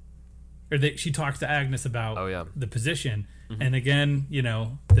 she talks to Agnes about the position. Mm-hmm. And again,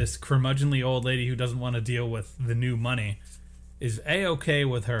 this curmudgeonly old lady who doesn't want to deal with the new money is A-okay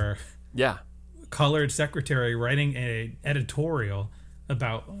with her colored secretary writing an editorial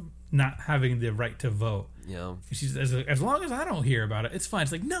about not having the right to vote. You know, She says, as long as I don't hear about it, it's fine.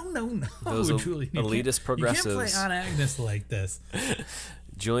 It's like, no, those Julie. elitist progressives. You can't play Aunt Agnes like this.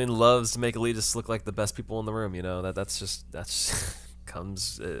 Julian loves to make elitists look like the best people in the room. You know, that's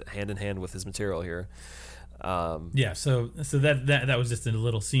comes hand in hand with his material here. Yeah, so that was just a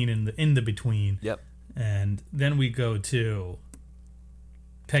little scene in the between. Yep. And then we go to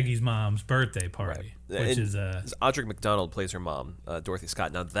Peggy's mom's birthday party, which is Audric McDonald plays her mom, Dorothy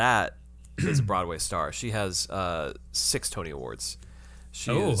Scott. Now that is a Broadway star. She has 6 Tony Awards.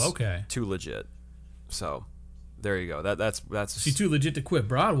 She is okay. too legit. So there you go. That's she's too legit to quit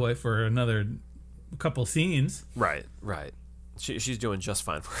Broadway for another couple scenes. Right. She's doing just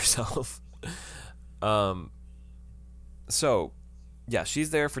fine for herself. So yeah, she's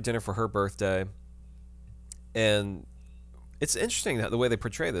there for dinner for her birthday, and it's interesting that the way they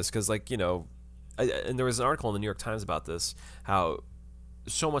portray this, because like, you know, and there was an article in the New York Times about this, how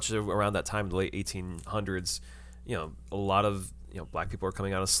so much around that time, the late 1800s, you know, a lot of, you know, black people are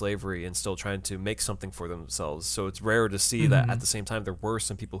coming out of slavery and still trying to make something for themselves. So it's rare to see that at the same time there were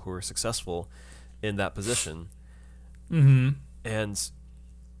some people who were successful in that position. And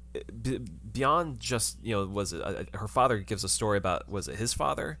beyond just, you know, was it her father gives a story about, was it his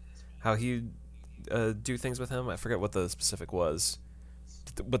father, how he do things with him? I forget what the specific was,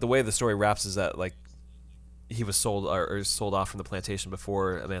 but the way the story wraps is that like he was sold or sold off from the plantation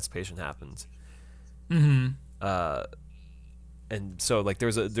before emancipation happened. And so like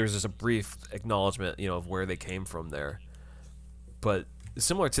there's just a brief acknowledgement, you know, of where they came from there. But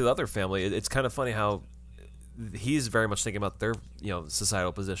similar to the other family, it's kind of funny how he's very much thinking about their, you know,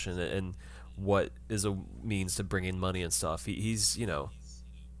 societal position and what is a means to bring in money and stuff. He's, you know,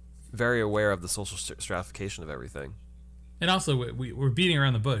 very aware of the social stratification of everything. And also, we're beating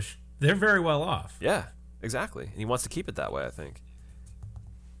around the bush. They're very well off. Yeah, exactly. And he wants to keep it that way, I think.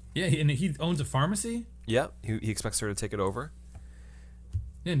 Yeah, and he owns a pharmacy. Yeah, he expects her to take it over.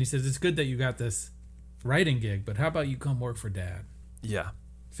 Yeah, and he says, it's good that you got this writing gig, but how about you come work for Dad? Yeah.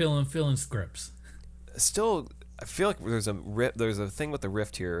 Fill in scripts. Still, I feel like there's a thing with the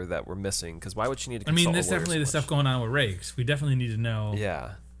rift here that we're missing, because why would she need to consult I mean, a there's lawyer definitely so the much? stuff going on with Rakes. We definitely need to know.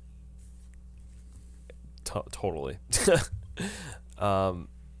 Yeah. Totally.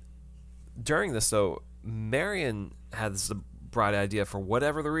 During this, though, Marion has the bright idea, for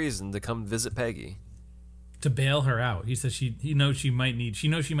whatever the reason, to come visit Peggy. To bail her out. He says she knows she might need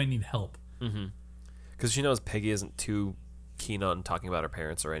help. Mm-hmm. Because she knows Peggy isn't too keen on talking about her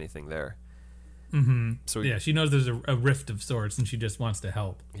parents or anything there. Mm-hmm. So yeah, she knows there's a rift of sorts, and she just wants to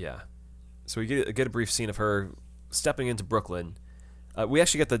help. Yeah. So we get a brief scene of her stepping into Brooklyn. We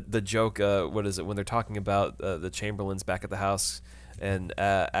actually get the joke, what is it, when they're talking about the Chamberlains back at the house, and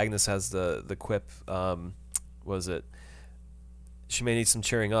Agnes has the quip, was it, she may need some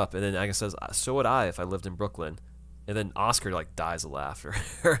cheering up, and then Agnes says, so would I if I lived in Brooklyn. And then Oscar like dies of laughter.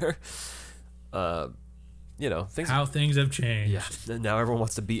 You know, things have changed. Yeah, and now everyone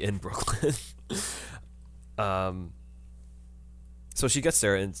wants to be in Brooklyn. So she gets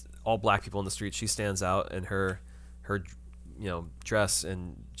there, and all black people in the street. She stands out in her you know, dress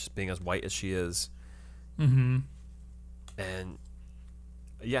and just being as white as she is. Mm-hmm. And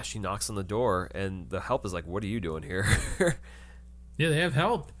yeah, she knocks on the door, and the help is like, "What are you doing here?" Yeah, they have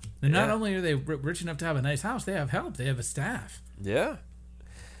help. And not only are they rich enough to have a nice house, they have help. They have a staff. Yeah.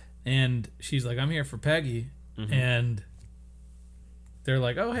 And she's like, I'm here for Peggy. Mm-hmm. And they're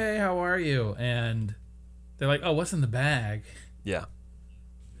like, oh, hey, how are you? And they're like, oh, what's in the bag? Yeah.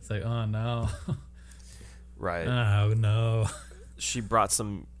 It's like, oh, no. Right. Oh, no. She brought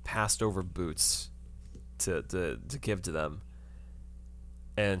some passed over boots to give to them.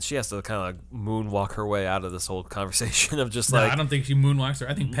 And she has to kind of like moonwalk her way out of this whole conversation of just I don't think she moonwalks her.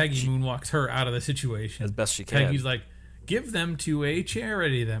 I think Peggy moonwalks her out of the situation. As best she can. Peggy's like, give them to a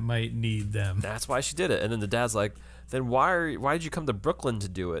charity that might need them. That's why she did it. And then the dad's like, then why did you come to Brooklyn to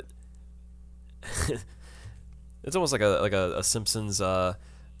do it? It's almost like a Simpsons,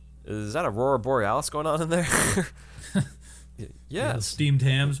 is that Aurora Borealis going on in there? Yeah, steamed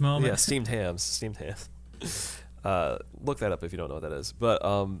hams moment. Yeah, steamed hams. Look that up if you don't know what that is. But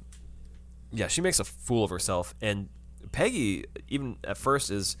yeah, she makes a fool of herself, and Peggy, even at first,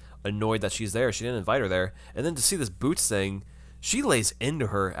 is annoyed that she's there. She didn't invite her there, and then to see this boots thing, she lays into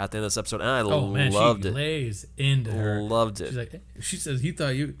her at the end of this episode, and I loved it. Lays into her. Loved it. She's like, she says, "He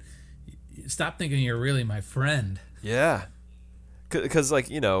thought you stop thinking you're really my friend." Yeah, because like,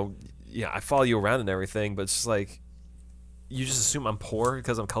 you know, yeah, I follow you around and everything, but it's just like, you just assume I'm poor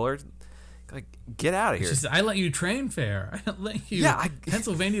because I'm colored. Like, get out of here. She said, I let you train fare. I let you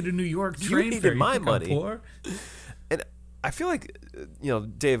Pennsylvania to New York train you needed fare. my you money. Poor? And I feel like,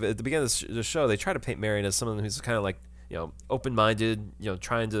 Dave, at the beginning of the show, they try to paint Marion as someone who's kind of like, open-minded,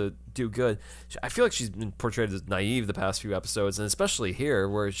 trying to do good. I feel like she's been portrayed as naive the past few episodes, and especially here,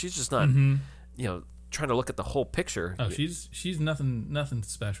 where she's just not, trying to look at the whole picture. Oh, she's nothing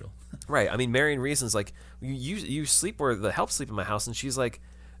special. Right. I mean, Marion reasons like, you sleep where the help sleep in my house, and she's like,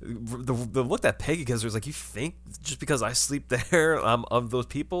 the look that Peggy gives her is like, you think just because I sleep there, I'm of those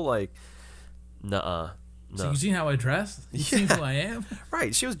people? Like, nuh-uh. No. So you seen how I dress? You seen who I am?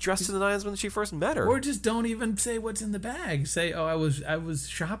 Right. She was dressed to the nines when she first met her. Or just don't even say what's in the bag. Say, oh, I was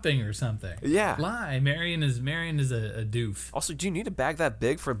shopping or something. Yeah. Lie. Marion is a doof. Also, do you need a bag that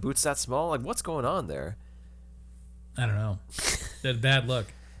big for boots that small? Like, what's going on there? I don't know. That bad look.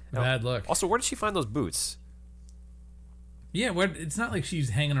 Bad look. Also, where did she find those boots? Yeah, it's not like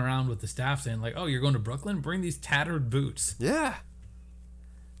she's hanging around with the staff saying like, "Oh, you're going to Brooklyn? Bring these tattered boots." Yeah.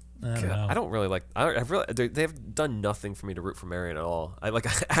 I don't know. I don't really like. I really. They have done nothing for me to root for Marion at all. I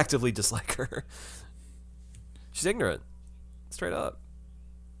actively dislike her. She's ignorant, straight up.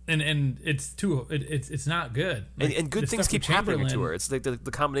 And it's not good. Like, and good things keep happening to her. It's like the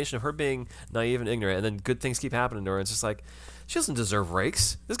combination of her being naive and ignorant, and then good things keep happening to her. It's just like she doesn't deserve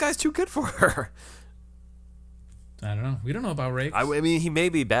Rakes. This guy's too good for her. I don't know. We don't know about Rakes. I mean, he may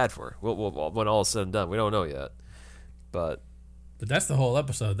be bad for her. When all is said and done, we don't know yet. But that's the whole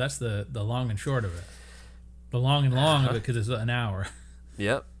episode. That's the long and short of it. The long and long of it, because it's an hour.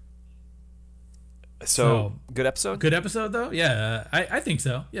 Yep. So good episode? Good episode, though? Yeah, I think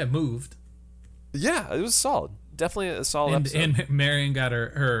so. Yeah, moved. Yeah, it was solid. Definitely a solid episode. And Marion got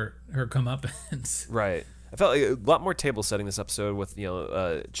her comeuppance. Right. I felt like a lot more table setting this episode with,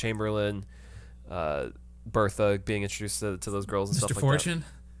 Chamberlain, Bertha being introduced to those girls and Mr. stuff like Fortune?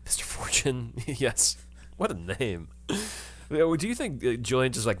 that. Mr. Fortune? Yes. What a name. Do you think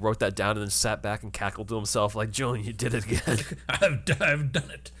Julian just wrote that down and then sat back and cackled to himself like, Julian, you did it again? I've done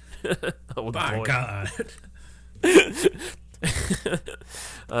it. Oh, by boy. God.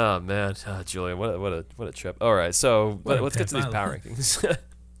 Oh man, Julian, what a trip. All right, so let's get to these power rankings.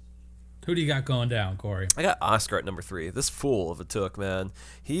 Who do you got going down, Corey? I got Oscar at number 3. This fool of a Took, man.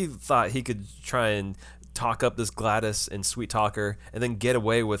 He thought he could try and talk up this Gladys and Sweet Talker and then get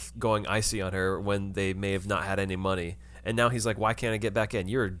away with going icy on her when they may have not had any money. And now he's like, why can't I get back in?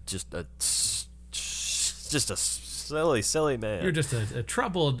 You're just a silly man. You're just a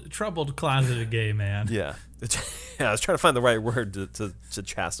troubled closeted gay man. Yeah. I was trying to find the right word to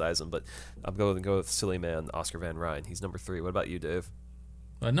chastise him, but I'm going to go with silly man, Oscar Van Ryn. He's number 3. What about you, Dave?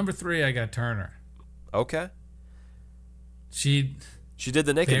 Well, number 3, I got Turner. Okay. She did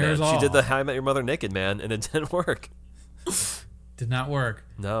the naked man. all. She did the How I Met Your Mother naked man, and it didn't work. Did not work.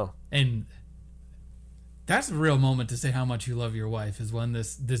 No. And that's a real moment to say how much you love your wife, is when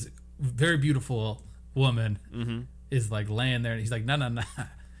this very beautiful woman is like laying there and he's like, no,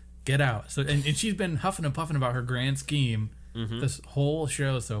 get out. So and she's been huffing and puffing about her grand scheme this whole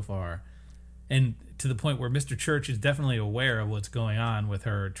show so far. And to the point where Mr. Church is definitely aware of what's going on with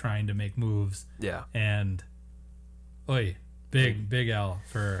her trying to make moves. Yeah. And big L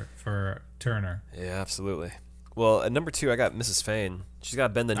for Turner. Yeah, absolutely. Well, at number 2, I got Mrs. Fane. She's got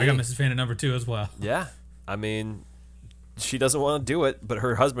to bend the knee. I got Mrs. Fane at number 2 as well. Yeah. I mean, she doesn't want to do it, but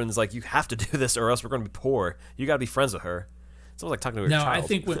her husband's like, you have to do this or else we're going to be poor. You got to be friends with her. It's almost like talking to a child. Now, I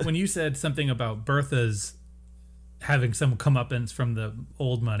think when you said something about Bertha's having some comeuppance from the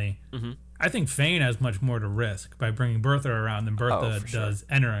old money, I think Fane has much more to risk by bringing Bertha around than Bertha does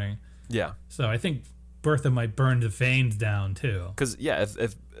entering. Yeah. So I think Bertha might burn the Fanes down too. Because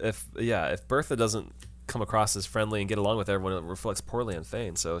if Bertha doesn't come across as friendly and get along with everyone, it reflects poorly on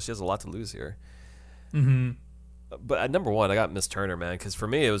Fane. So she has a lot to lose here. But at number 1, I got Miss Turner, man. Because for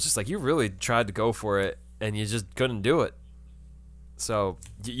me, it was just like you really tried to go for it and you just couldn't do it. So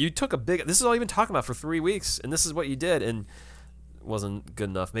you took a big. This is all you've been talking about for 3 weeks, and this is what you did, and it wasn't good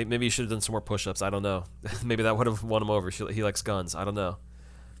enough. Maybe you should have done some more push-ups. I don't know. Maybe that would have won him over. He likes guns. I don't know.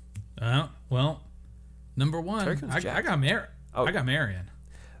 Well, number 1, I got I got Marion.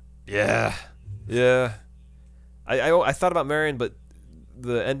 Yeah. I thought about Marion, but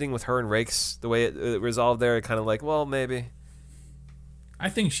the ending with her and Rakes, the way it resolved there, kind of like, well, maybe. I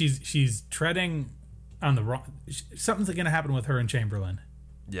think she's treading on the wrong. Something's going to happen with her and Chamberlain.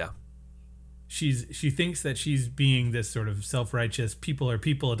 Yeah. She thinks that she's being this sort of self-righteous, people are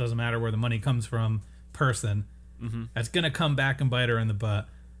people, it doesn't matter where the money comes from person. That's going to come back and bite her in the butt.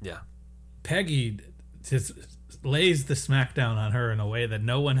 Yeah. Peggy, lays the smackdown on her in a way that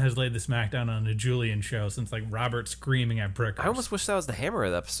no one has laid the smackdown on a Julian show since like Robert screaming at Brickers. I almost wish that was the hammer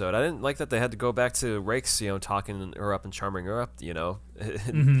of the episode. I didn't like that they had to go back to Rakes, talking her up and charming her up,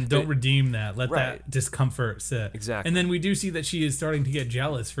 Don't redeem that. Let Right. that discomfort sit. Exactly. And then we do see that she is starting to get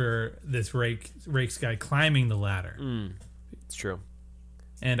jealous for this Rakes guy climbing the ladder. It's true.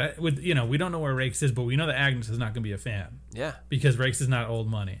 And we don't know where Rakes is, but we know that Agnes is not going to be a fan Yeah, because Rakes is not old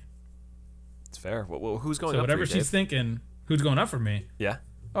money. it's fair. Well, who's going So up whatever for you, she's Dave? thinking, who's going up for me? Yeah.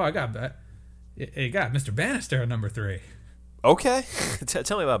 Oh, I got Mr. Bannister at number 3. Okay.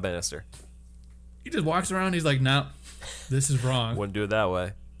 Tell me about Bannister. He just walks around. He's like, no, this is wrong. Wouldn't do it that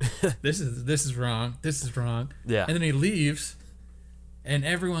way. This is wrong. This is wrong. Yeah. And then he leaves, and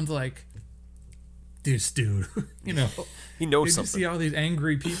everyone's like, dude. He You knows just something. see all these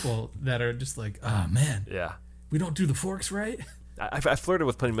angry people that are just like, oh man, Yeah. we don't do the forks right. I flirted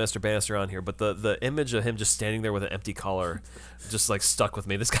with putting Mr. Bannister on here, but the image of him just standing there with an empty collar just like stuck with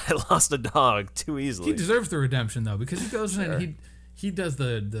me. This guy lost a dog too easily. He deserves the redemption though, because he goes in and he does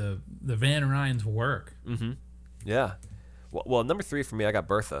the Van Ryan's work. Yeah. Well, number 3 for me, I got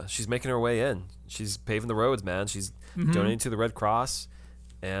Bertha. She's making her way in. She's paving the roads, man. She's donating to the Red Cross,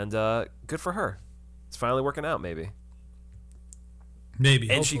 and good for her. It's finally working out, maybe.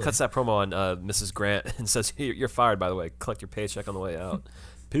 Maybe. And she hopefully. cuts that promo on Mrs. Grant and says, "You're fired, by the way. Collect your paycheck on the way out.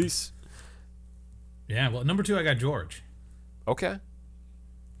 Peace." Yeah. Well, number 2, I got George, Okay.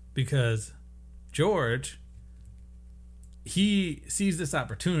 because George, he sees this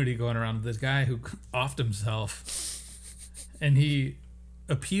opportunity going around with this guy who offed himself, and he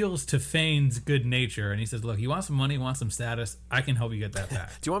appeals to Fane's good nature, and he says, look, you want some money, you want some status, I can help you get that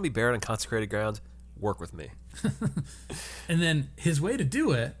back. Do you want to be buried on consecrated ground? Work with me. And then his way to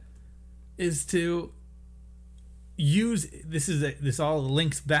do it is to use this all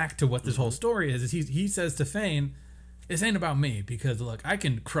links back to what this whole story is he says to Fane, this ain't about me, because look, I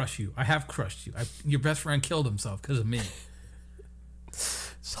can crush you. I have crushed you. Your best friend killed himself because of me.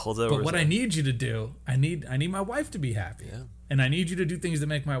 Just hold it over But his what I head. need you to do, I need my wife to be happy. Yeah. And I need you to do things that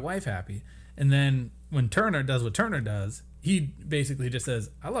make my wife happy. And then when Turner does what Turner does, he basically just says,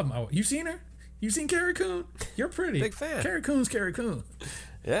 I love my wife. You seen her? You seen Carrie Coon? You're pretty. Big fan. Carrie Coon's Carrie Coon.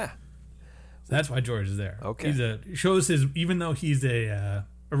 Yeah. So that's why George is there. Okay. Shows his, even though he's a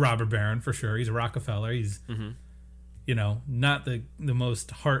robber baron for sure, he's a Rockefeller. He's not the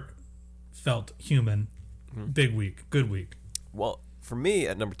most heartfelt human. Big week, good week. Well, for me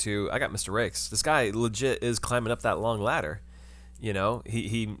at number 2, I got Mr. Rakes. This guy legit is climbing up that long ladder.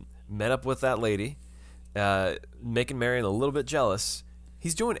 He met up with that lady, making Marion a little bit jealous.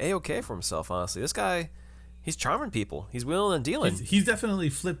 He's doing A-okay for himself, honestly. This guy, he's charming people. He's wheeling and dealing. He's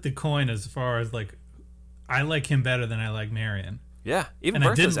definitely flipped the coin as far as like, I like him better than I like Marion. Yeah. Even And I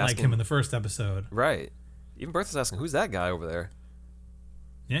Bertha's didn't like asking, him in the first episode. Right. Even Bertha's asking, who's that guy over there?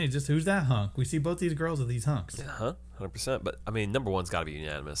 Yeah, he's just, who's that hunk? We see both these girls with these hunks. Huh? 100%. But, I mean, number 1's got to be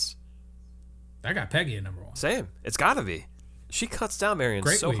unanimous. I got Peggy at number 1. Same. It's got to be. She cuts down Marion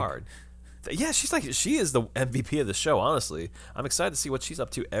Great so week. hard. Yeah, she is the MVP of the show, honestly. I'm excited to see what she's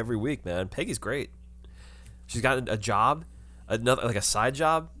up to every week, man. Peggy's great. She's got a job, a side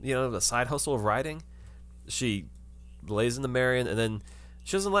job, a side hustle of writing. She lays into Marion, and then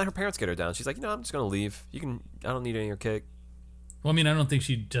she doesn't let her parents get her down. She's like, I'm just going to leave. I don't need any of your cake. Well, I mean, I don't think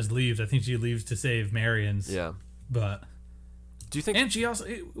she just leaves. I think she leaves to save Marion's. Yeah. But Do you think... and she also,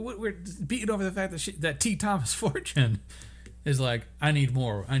 we're beating over the fact that T. Thomas Fortune is like, I need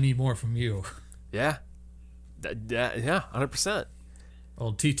more from you. Yeah. Yeah, 100%.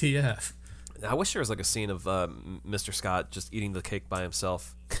 Old TTF. I wish there was like a scene of Mr. Scott just eating the cake by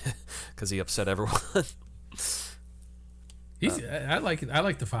himself because he upset everyone. I like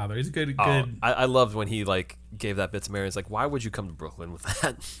the father. He's a good. I loved when he like gave that bit to Mary. It's like, why would you come to Brooklyn with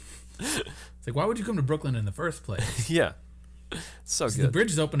that? It's like, why would you come to Brooklyn in the first place? Yeah, so The good.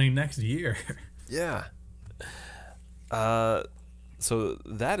 bridge is opening next year. Yeah. So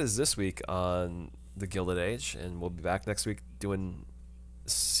that is this week on The Gilded Age, and we'll be back next week doing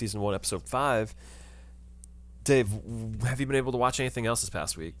season 1, episode 5. Dave, have you been able to watch anything else this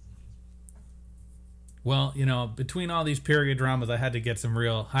past week? Well, between all these period dramas, I had to get some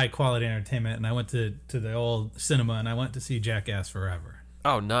real high quality entertainment, and I went to the old cinema and I went to see Jackass Forever.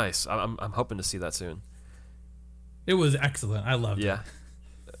 Oh, nice. I'm hoping to see that soon. It was excellent. I loved it. Yeah.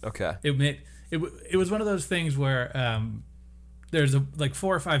 Okay. It was one of those things where there's like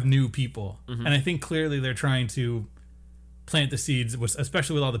 4 or 5 new people, and I think clearly they're trying to plant the seeds,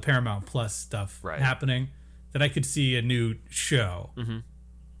 especially with all the Paramount Plus stuff Right. happening, that I could see a new show.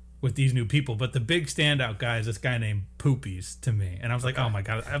 with these new people. But the big standout guy is this guy named Poopies to me. And I was like, oh my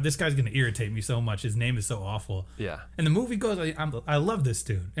God, this guy's going to irritate me so much. His name is so awful. Yeah. And the movie goes, I love this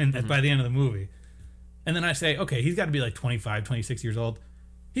dude. And by the end of the movie. And then I say, okay, he's got to be like 25, 26 years old.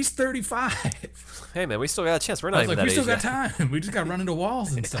 He's 35. Hey, man, we still got a chance. We're I not was even like, that we still age got yet. time. We just got to run into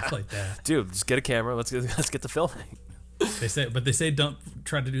walls and stuff like that. Dude, just get a camera. Let's get the filming. They say don't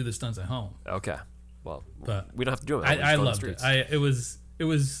try to do the stunts at home. Okay. Well, But we don't have to do it. I loved it. It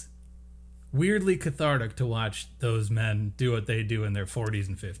was weirdly cathartic to watch those men do what they do in their 40s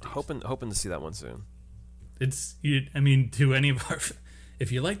and 50s. Hoping to see that one soon. To any of our,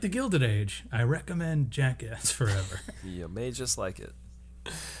 if you like the Gilded Age, I recommend Jackass Forever. You may just like it.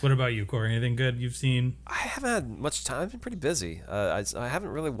 What about you, Corey? Anything good you've seen? I haven't had much time. I've been pretty busy. I haven't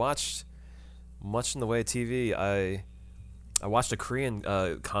really watched much in the way of TV. I watched a Korean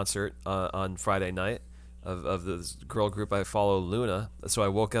concert on Friday night of this girl group I follow, Luna. So I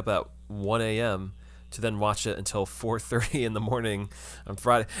woke up at 1 a.m. to then watch it until 4:30 in the morning on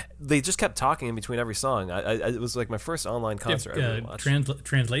Friday. They just kept talking in between every song. It was like my first online concert I ever watched.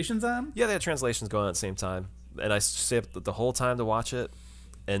 Translations on? Yeah, they had translations going on at the same time. And I stayed up the whole time to watch it.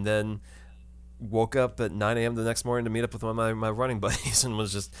 And then woke up at 9 a.m. the next morning to meet up with one of my running buddies and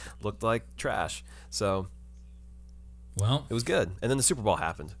looked like trash. So well, it was good. And then the Super Bowl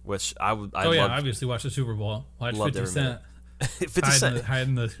happened, which I loved. Obviously watched the Super Bowl. Watched 50 Cent. 50 Cent.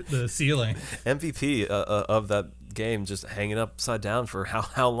 Hiding the ceiling. MVP of that game just hanging upside down for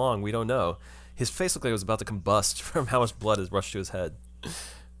how long, we don't know. His face looked like it was about to combust from how much blood has rushed to his head.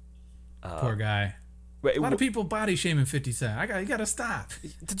 Poor guy. Wait, a lot of people body shaming 50 Cent. You gotta stop.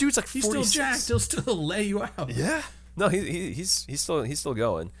 The dude's like 46. He's still jacked. He'll still lay you out. Yeah. No, he's still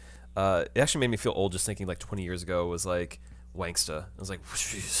going. It actually made me feel old just thinking like 20 years ago was like Wanksta. I was like,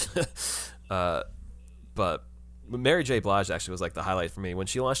 jeez. But Mary J. Blige actually was like the highlight for me when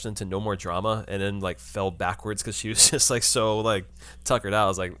she launched into No More Drama and then like fell backwards because she was just like so like tuckered out. I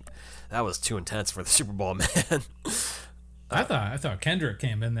was like, that was too intense for the Super Bowl, man. I thought Kendrick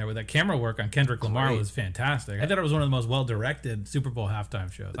came in there with that camera work on Kendrick Lamar was fantastic. I thought it was one of the most well-directed Super Bowl halftime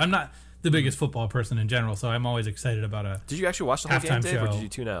shows. I'm not the biggest football person in general, so I'm always excited about a Did you actually watch the whole game, halftime Dave, show. or did you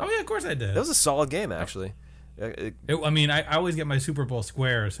tune out? Oh yeah, of course I did. That was a solid game, actually. I always get my Super Bowl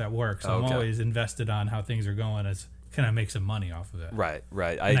squares at work, so I'm Okay. always invested on how things are going. Can I make some money off of it? Right.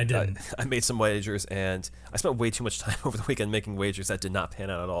 I didn't. I made some wagers, and I spent way too much time over the weekend making wagers that did not pan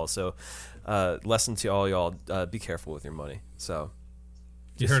out at all. So, lesson to all y'all: be careful with your money. So,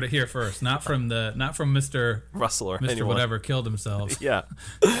 You heard it here first, not from Mr. Russell or Mr. anyone. Whatever killed himself. Yeah,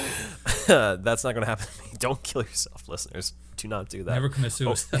 that's not going to happen to me. Don't kill yourself, listeners. Do not do that. Never commit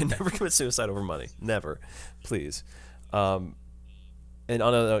suicide. Never commit suicide over money. Never, please. And on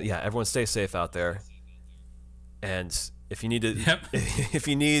a note, everyone stay safe out there. And if you need to, if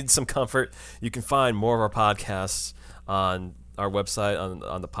you need some comfort, you can find more of our podcasts on our website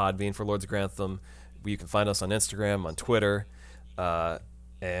on the Podbean for Lords of Grantham. You can find us on Instagram, on Twitter,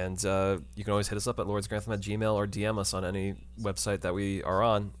 and you can always hit us up at lordsgrantham@gmail.com or DM us on any website that we are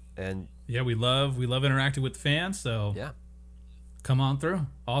on. And yeah, we love interacting with the fans. So yeah, come on through.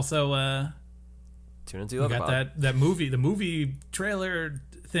 Also, tune into we got the movie trailer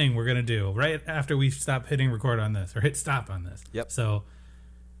thing we're gonna do right after we stop hitting record on this or hit stop on this. Yep. So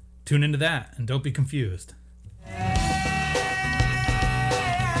tune into that and don't be confused.